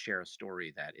being able to share a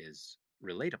story that is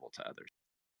relatable to others?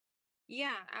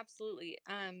 Yeah, absolutely.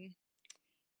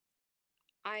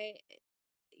 I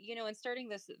and starting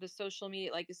the social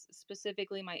media, like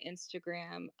specifically my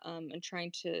Instagram, and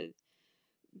trying to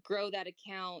grow that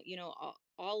account,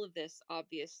 all of this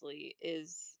obviously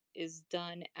is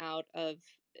done out of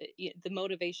the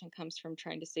motivation comes from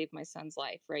trying to save my son's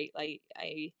life, right? Like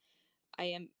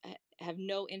have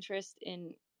no interest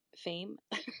in fame.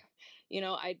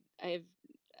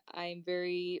 I'm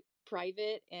very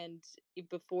private, and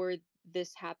before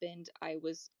this happened, I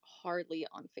was hardly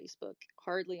on Facebook,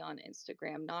 hardly on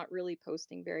Instagram, not really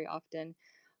posting very often,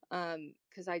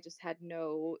 because I just had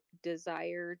no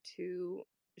desire to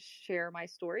share my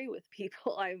story with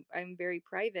people. I'm very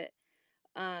private,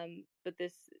 but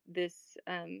this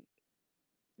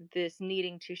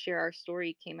needing to share our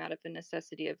story came out of a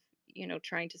necessity of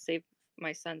trying to save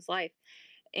my son's life.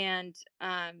 And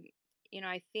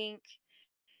I think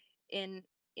in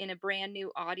a brand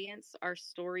new audience, our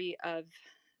story of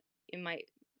in my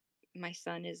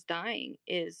son is dying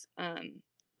is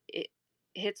it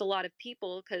hits a lot of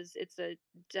people because it's a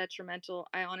detrimental.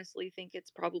 I honestly think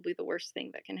it's probably the worst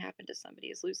thing that can happen to somebody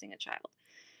is losing a child.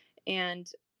 And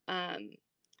um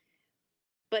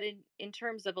but in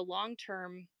terms of a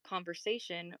long-term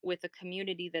conversation with a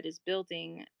community that is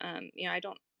building, I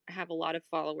don't have a lot of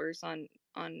followers on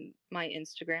my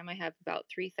Instagram. I have about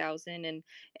 3,000, and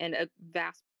a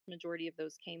vast majority of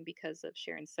those came because of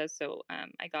Sharon Says So.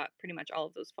 I got pretty much all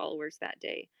of those followers that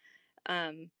day.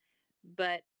 um,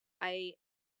 but I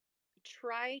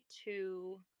try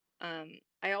to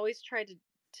I always try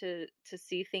to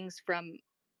see things from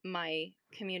my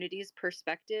community's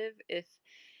perspective. If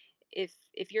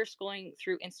you're scrolling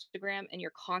through Instagram and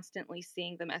you're constantly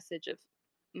seeing the message of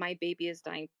my baby is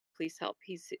dying, please help.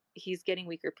 He's getting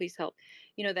weaker, please help.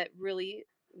 That really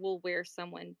will wear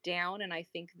someone down, and I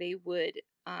think they would,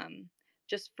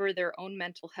 just for their own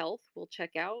mental health, will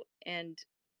check out. And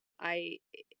I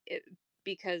it,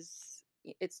 because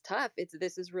it's tough.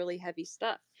 This is really heavy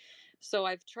stuff. So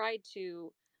I've tried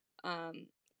to, um,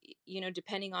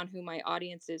 depending on who my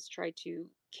audience is, try to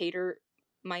cater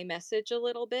my message a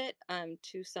little bit,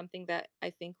 to something that I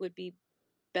think would be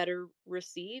better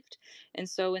received. And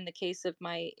so in the case of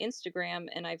my Instagram,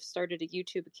 and I've started a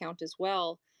YouTube account as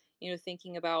well,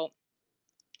 thinking about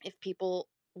if people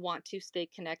want to stay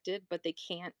connected, but they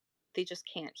just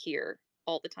can't hear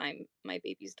all the time, my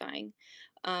baby's dying.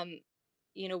 Um,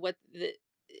 what the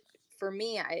For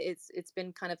me, it's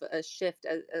been kind of a shift.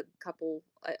 A couple,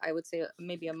 I would say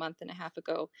maybe a month and a half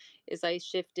ago, is I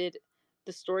shifted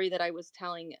the story that I was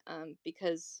telling,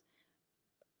 because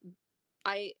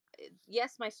I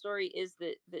yes, my story is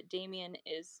that Damien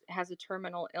has a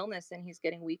terminal illness and he's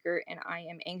getting weaker, and I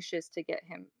am anxious to get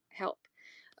him help.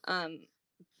 Um,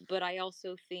 but I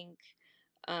also think,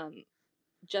 um,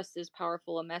 just as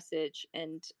powerful a message,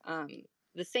 and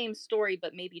the same story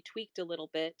but maybe tweaked a little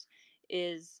bit,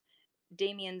 is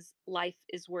Damien's life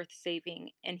is worth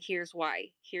saving, and here's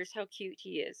why. Here's how cute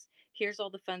he is. Here's all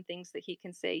the fun things that he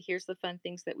can say. Here's the fun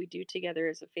things that we do together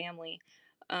as a family.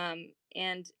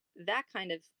 And that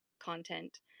kind of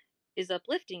content is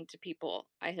uplifting to people,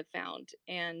 I have found.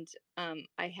 And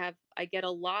I get a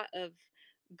lot of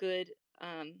good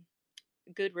um,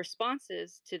 good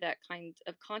responses to that kind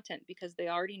of content because they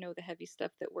already know the heavy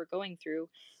stuff that we're going through.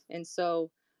 And so,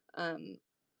 um,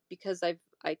 because I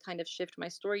kind of shift my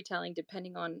storytelling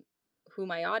depending on who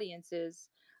my audience is,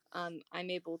 I'm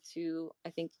able to, I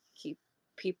think, keep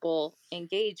people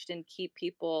engaged and keep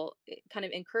people, kind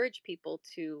of encourage people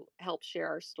to help share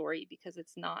our story, because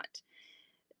it's not,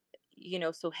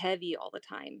 so heavy all the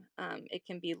time. It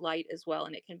can be light as well,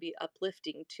 and it can be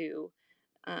uplifting to,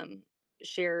 um,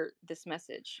 share this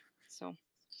message. So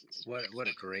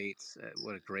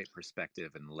What a great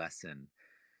perspective and lesson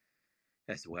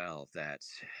as well that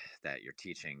you're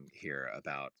teaching here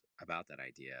about that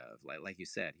idea of, like you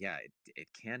said, yeah, it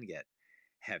can get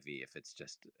heavy if it's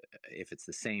just if it's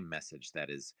the same message that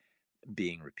is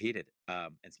being repeated.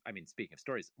 And I mean, speaking of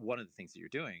stories, one of the things that you're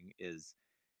doing is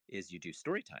you do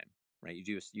story time, right? You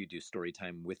do story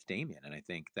time with Damien, and I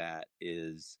think that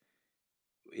is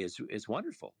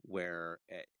wonderful. Where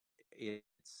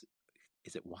it's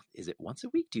is it once a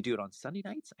week? Do you do it on Sunday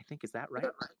nights? I think, is that right?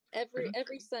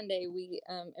 every Sunday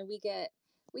and we get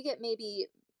maybe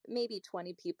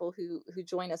 20 people who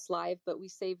join us live, but we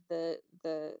save the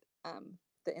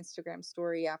Instagram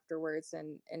story afterwards,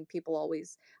 and people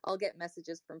always, I'll get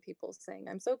messages from people saying,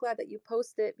 I'm so glad that you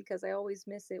post it because I always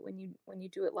miss it when you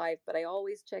do it live, but I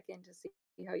always check in to see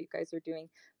how you guys are doing.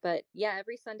 But yeah,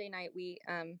 every Sunday night we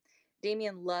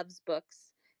Damien loves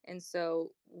books, and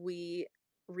so we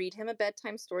read him a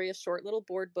bedtime story, a short little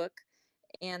board book,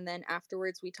 and then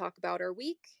afterwards we talk about our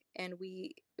week, and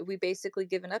we basically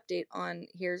give an update on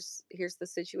here's the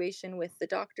situation with the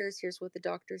doctors, here's what the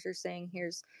doctors are saying,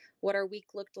 here's what our week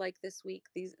looked like this week,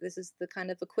 this is the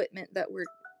kind of equipment that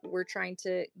we're trying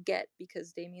to get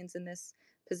because Damien's in this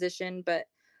position. But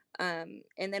and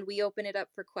then we open it up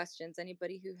for questions.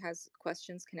 Anybody who has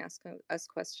questions can ask us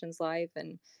questions live.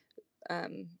 And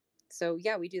so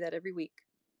yeah, we do that every week.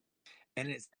 And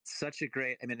it's such a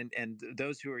great, I mean, and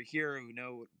those who are here who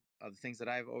know the things that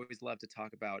I've always loved to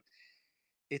talk about,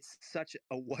 it's such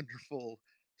a wonderful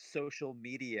social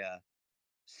media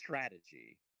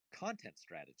strategy, content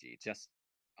strategy, just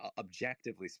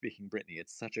objectively speaking, Brittany,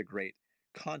 it's such a great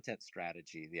content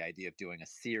strategy. The idea of doing a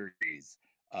series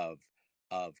of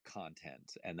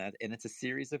content, and it's a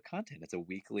series of content. It's a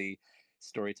weekly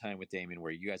story time with Damien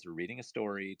where you guys are reading a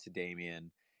story to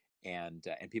Damien, and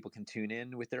people can tune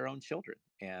in with their own children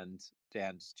and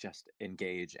just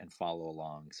engage and follow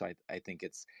along. So I think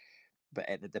it's but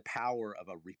the power of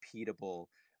a repeatable,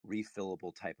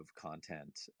 refillable type of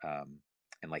content,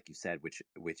 and like you said,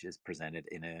 which is presented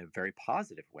in a very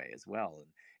positive way as well,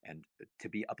 and to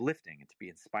be uplifting and to be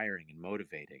inspiring and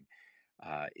motivating.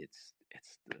 It's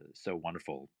so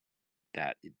wonderful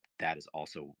that that is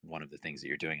also one of the things that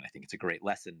you're doing, and I think it's a great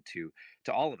lesson to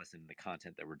all of us in the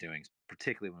content that we're doing,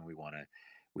 particularly when we want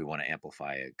to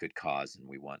amplify a good cause, and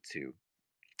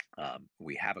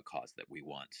we have a cause that we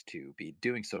want to be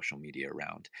doing social media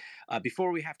around.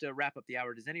 Before we have to wrap up the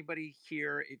hour, does anybody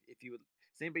here,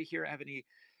 does anybody here have any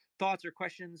thoughts or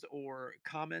questions or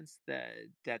comments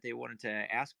that they wanted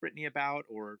to ask Brittany about,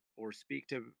 or speak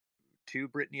to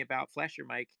Brittany about? Flash your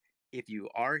mic if you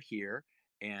are here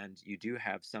and you do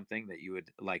have something that you would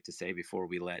like to say before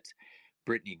we let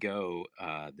Brittany go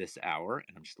this hour.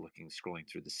 And I'm just scrolling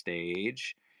through the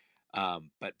stage.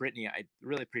 But Brittany, I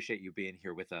really appreciate you being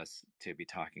here with us to be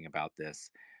talking about this.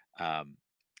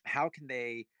 How can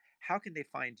they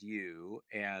find you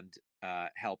and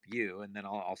help you? And then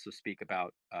I'll also speak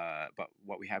about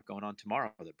what we have going on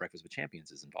tomorrow that Breakfast with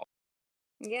Champions is involved.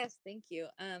 Yes, thank you.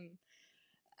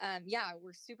 Yeah,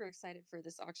 we're super excited for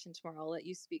this auction tomorrow. I'll let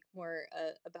you speak more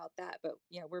about that. But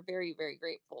yeah, we're very, very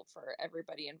grateful for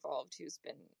everybody involved who's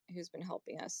been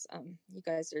helping us. You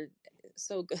guys are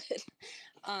so good.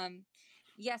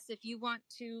 Yes, if you want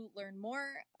to learn more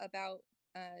about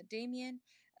Damien,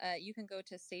 you can go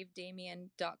to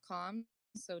savedamien.com.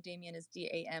 So Damien is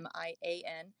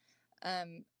DAMIAN.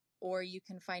 Or you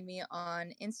can find me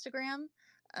on Instagram.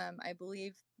 I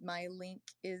believe my link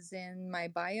is in my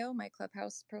bio, my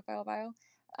Clubhouse profile bio.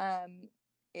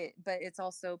 But it's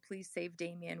also Please Save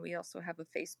Damien. We also have a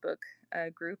Facebook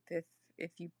group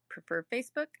if you prefer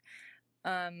Facebook.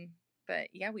 But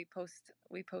yeah, we post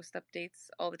updates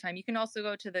all the time. You can also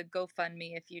go to the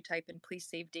GoFundMe if you type in Please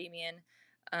Save Damien.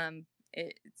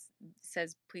 It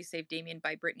says Please Save Damien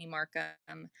by Brittany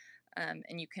Markham.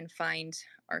 And you can find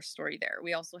our story there.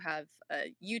 We also have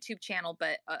a YouTube channel,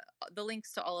 but the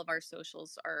links to all of our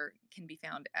socials can be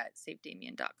found at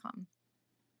savedamien.com.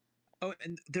 Oh,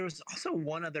 and there was also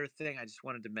one other thing I just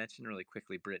wanted to mention really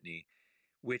quickly, Brittany,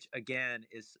 which again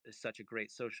is such a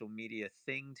great social media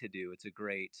thing to do. It's a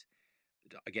great,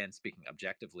 again, speaking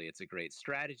objectively, it's a great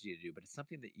strategy to do, but it's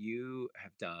something that you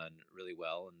have done really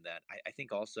well, and that I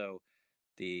think also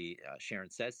the Sharon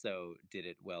Says So did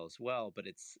it well as well. But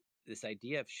it's this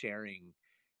idea of sharing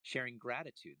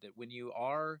gratitude, that when you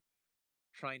are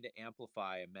trying to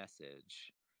amplify a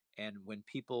message, and when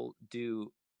people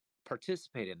do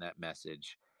participate in that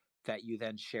message, that you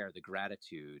then share the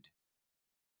gratitude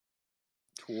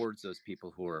towards those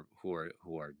people who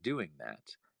are doing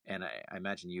that. And I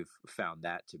imagine you've found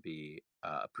that to be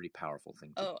a pretty powerful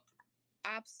thing to do.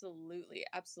 Absolutely,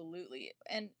 absolutely.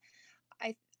 And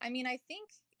I mean, I think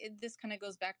this kind of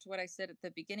goes back to what I said at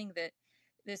the beginning, that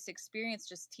this experience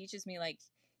just teaches me, like,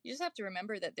 you just have to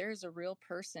remember that there's a real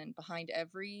person behind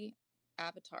every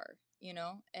avatar,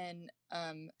 and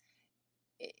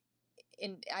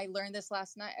I learned this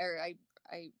last night, or I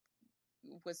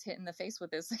was hit in the face with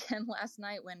this again last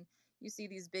night, when you see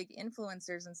these big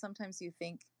influencers, and sometimes you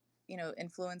think,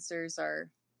 influencers are,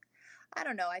 I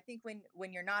don't know. I think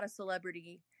when you're not a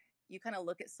celebrity, you kind of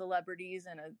look at celebrities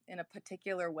in a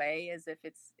particular way, as if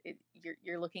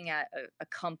you're looking at a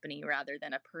company rather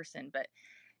than a person. But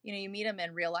you meet them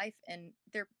in real life, and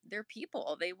they're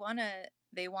people. They want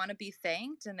to be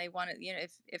thanked, and they want to,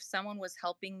 if someone was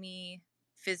helping me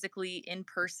physically in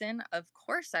person, of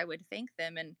course I would thank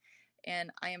them.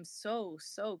 And I am so,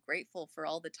 so grateful for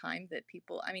all the time that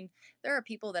people, I mean, there are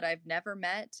people that I've never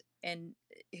met and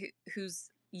whose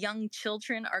young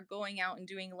children are going out and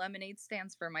doing lemonade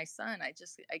stands for my son. I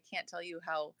can't tell you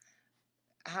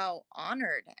how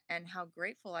honored and how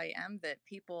grateful I am that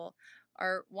people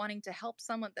are wanting to help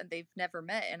someone that they've never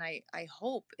met. And I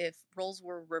hope if roles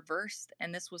were reversed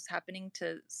and this was happening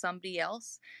to somebody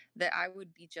else, that I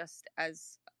would be just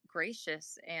as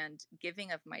gracious and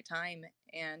giving of my time.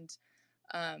 And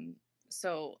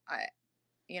so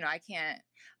I can't,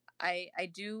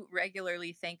 I do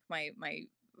regularly thank my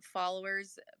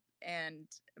followers, and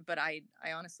but I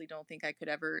honestly don't think I could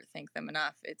ever thank them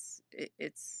enough.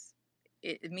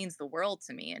 It means the world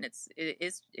to me, and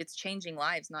it's changing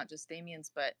lives, not just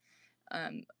Damien's, but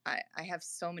I have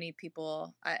so many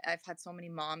people. I've had so many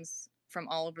moms from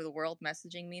all over the world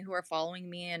messaging me who are following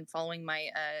me and following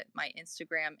my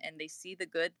Instagram, and they see the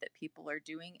good that people are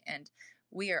doing, and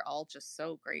we are all just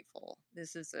so grateful.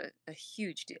 This is a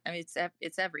huge deal. I mean,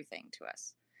 it's everything to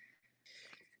us.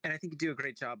 And I think you do a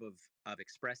great job of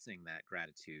expressing that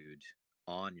gratitude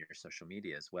on your social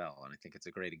media as well. And I think it's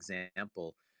a great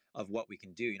example of what we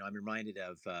can do. You know, I'm reminded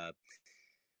of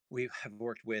we have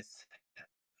worked with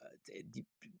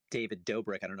David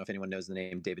Dobrik. I don't know if anyone knows the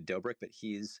name David Dobrik, but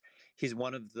he's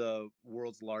one of the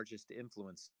world's largest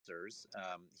influencers.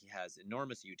 He has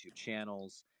enormous YouTube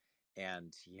channels,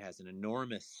 and he has an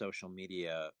enormous social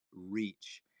media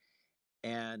reach.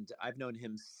 And I've known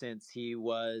him since he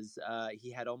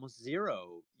had almost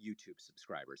 0 YouTube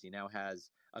subscribers. He now has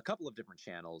a couple of different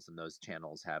channels, and those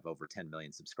channels have over 10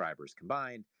 million subscribers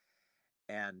combined.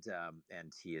 And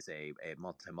he is a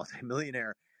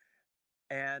multi-millionaire.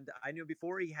 And I knew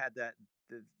before he had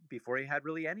before he had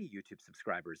really any YouTube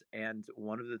subscribers. And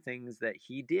one of the things that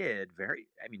he did very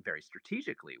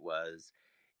strategically was,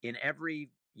 in every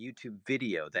YouTube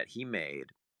video that he made,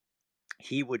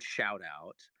 he would shout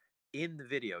out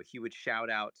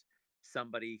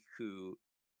somebody who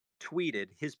tweeted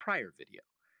his prior video.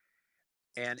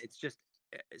 And it's just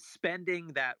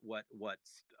spending that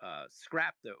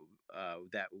scrap that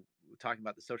talking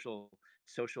about the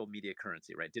social media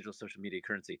currency, right? Digital social media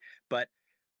currency, but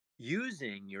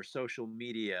using your social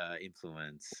media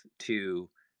influence to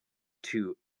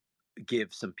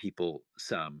give some people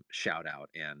some shout out.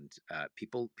 And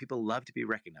people love to be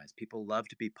recognized. People love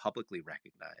to be publicly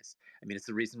recognized. I mean, it's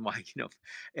the reason why,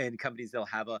 in companies, they'll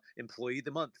have a employee of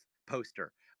the month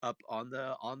poster up on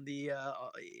the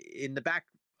in the back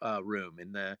room,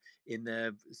 in the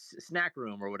snack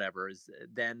room or whatever. Is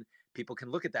then people can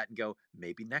look at that and go,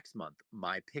 maybe next month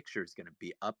my picture is going to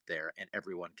be up there and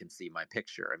everyone can see my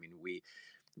picture. I mean,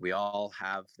 we all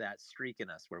have that streak in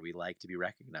us where we like to be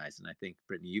recognized. And I think,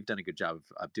 Brittany, you've done a good job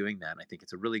of doing that. And I think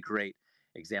it's a really great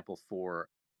example for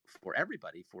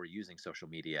everybody for using social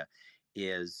media,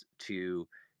 is to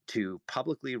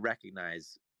publicly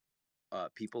recognize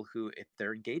people who, if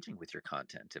they're engaging with your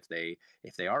content, if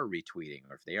they are retweeting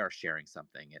or if they are sharing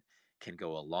something, it can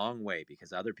go a long way,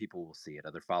 because other people will see it,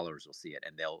 other followers will see it,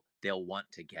 and they'll want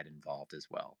to get involved as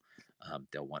well.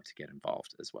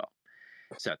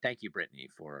 So thank you, Brittany,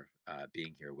 for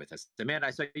being here with us. Amanda,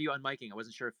 I saw you on miking. I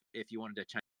wasn't sure if you wanted to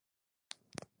chime.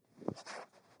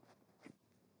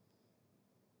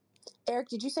 Eric,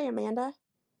 did you say Amanda?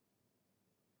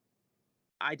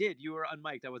 I did. You were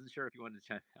unmiked. I wasn't sure if you wanted to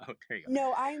chime. Oh, there you go.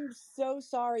 No, I'm so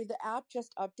sorry. The app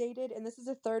just updated, and this is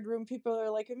a third room. People are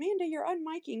like, Amanda, you're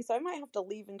unmiking, so I might have to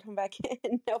leave and come back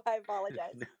in. No, I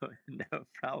apologize. No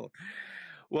problem.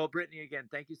 Well, Brittany, again,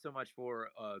 thank you so much for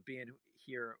being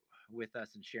here with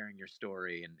us and sharing your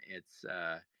story. And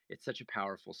it's such a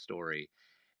powerful story.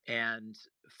 And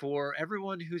for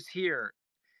everyone who's here,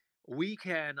 we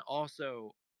can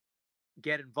also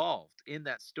get involved in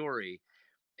that story.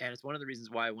 And it's one of the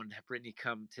reasons why I wanted to have Brittany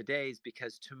come today, is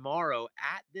because tomorrow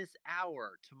at this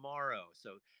hour, so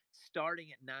starting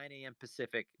at 9 a.m.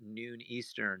 Pacific, noon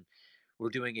Eastern, we're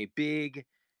doing a big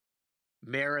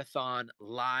marathon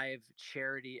live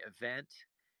charity event.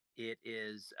 It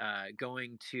is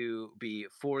going to be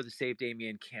for the Save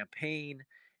Damien campaign,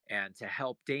 and to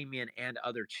help Damien and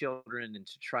other children, and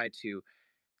to try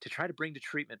to bring the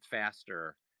treatment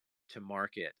faster to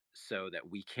market, so that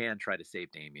we can try to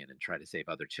save Damien and try to save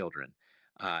other children.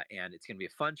 And it's going to be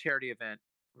a fun charity event.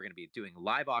 We're going to be doing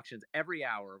live auctions every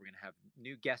hour. We're going to have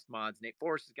new guest mods. Nate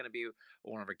Forrest is going to be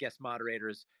one of our guest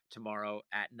moderators tomorrow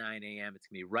at 9 a.m. It's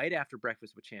going to be right after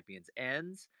Breakfast with Champions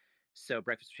ends. So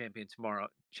Breakfast with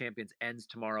Champions ends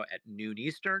tomorrow at noon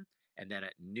Eastern. And then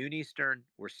at noon Eastern,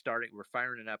 we're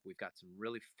firing it up. We've got some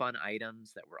really fun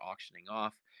items that we're auctioning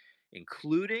off,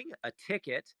 including a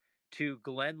ticket to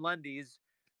Glenn Lundy's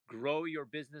Grow Your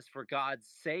Business for God's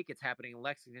Sake. It's happening in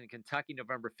Lexington, Kentucky,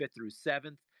 November 5th through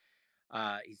 7th.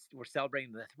 We're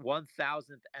celebrating the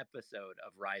 1000th episode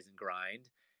of Rise and Grind,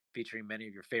 featuring many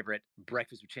of your favorite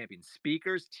Breakfast with Champions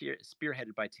speakers,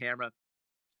 spearheaded by Tamara.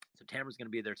 So Tamara's going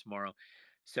to be there tomorrow.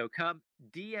 So come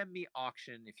DM me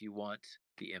auction if you want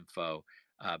the info.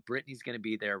 Brittany's going to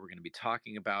be there. We're going to be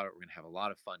talking about it. We're going to have a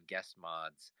lot of fun guest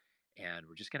mods, and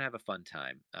we're just going to have a fun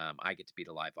time. I get to be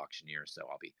the live auctioneer, so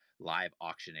I'll be live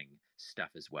auctioning stuff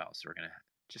as well. So we're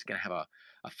just going to have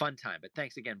a fun time. But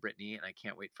thanks again, Brittany, and I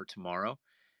can't wait for tomorrow.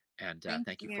 And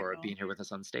thank you for being here with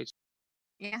us on stage.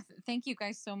 Yeah, thank you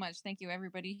guys so much. Thank you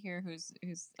everybody here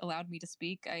who's allowed me to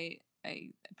speak. I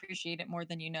appreciate it more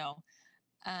than you know.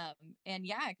 And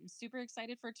yeah, I'm super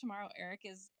excited for tomorrow. Eric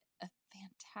is a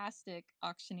fantastic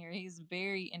auctioneer. He's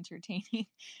very entertaining.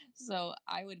 So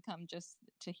I would come just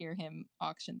to hear him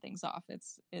auction things off.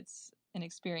 It's an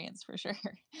experience for sure.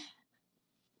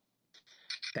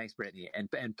 Thanks, Brittany.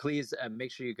 And please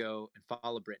make sure you go and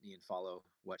follow Brittany and follow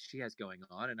what she has going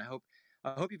on. And I hope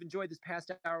you've enjoyed this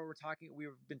past hour. We've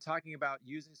been talking about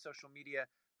using social media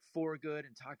for good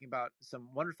and talking about some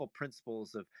wonderful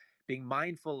principles of being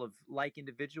mindful of like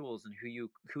individuals and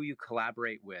who you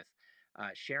collaborate with,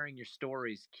 sharing your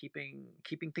stories, keeping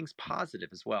things positive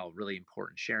as well. Really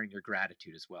important. Sharing your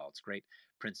gratitude as well. It's great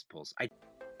principles.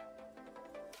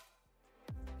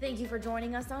 Thank you for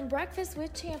joining us on Breakfast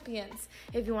with Champions.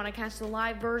 If you want to catch the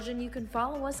live version, you can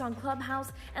follow us on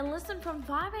Clubhouse and listen from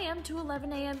 5 a.m. to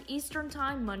 11 a.m. Eastern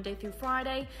Time, Monday through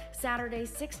Friday,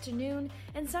 Saturdays 6 to noon,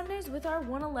 and Sundays with our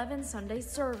 111 Sunday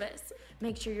service.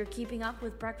 Make sure you're keeping up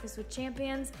with Breakfast with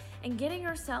Champions and getting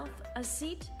yourself a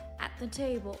seat at the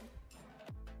table.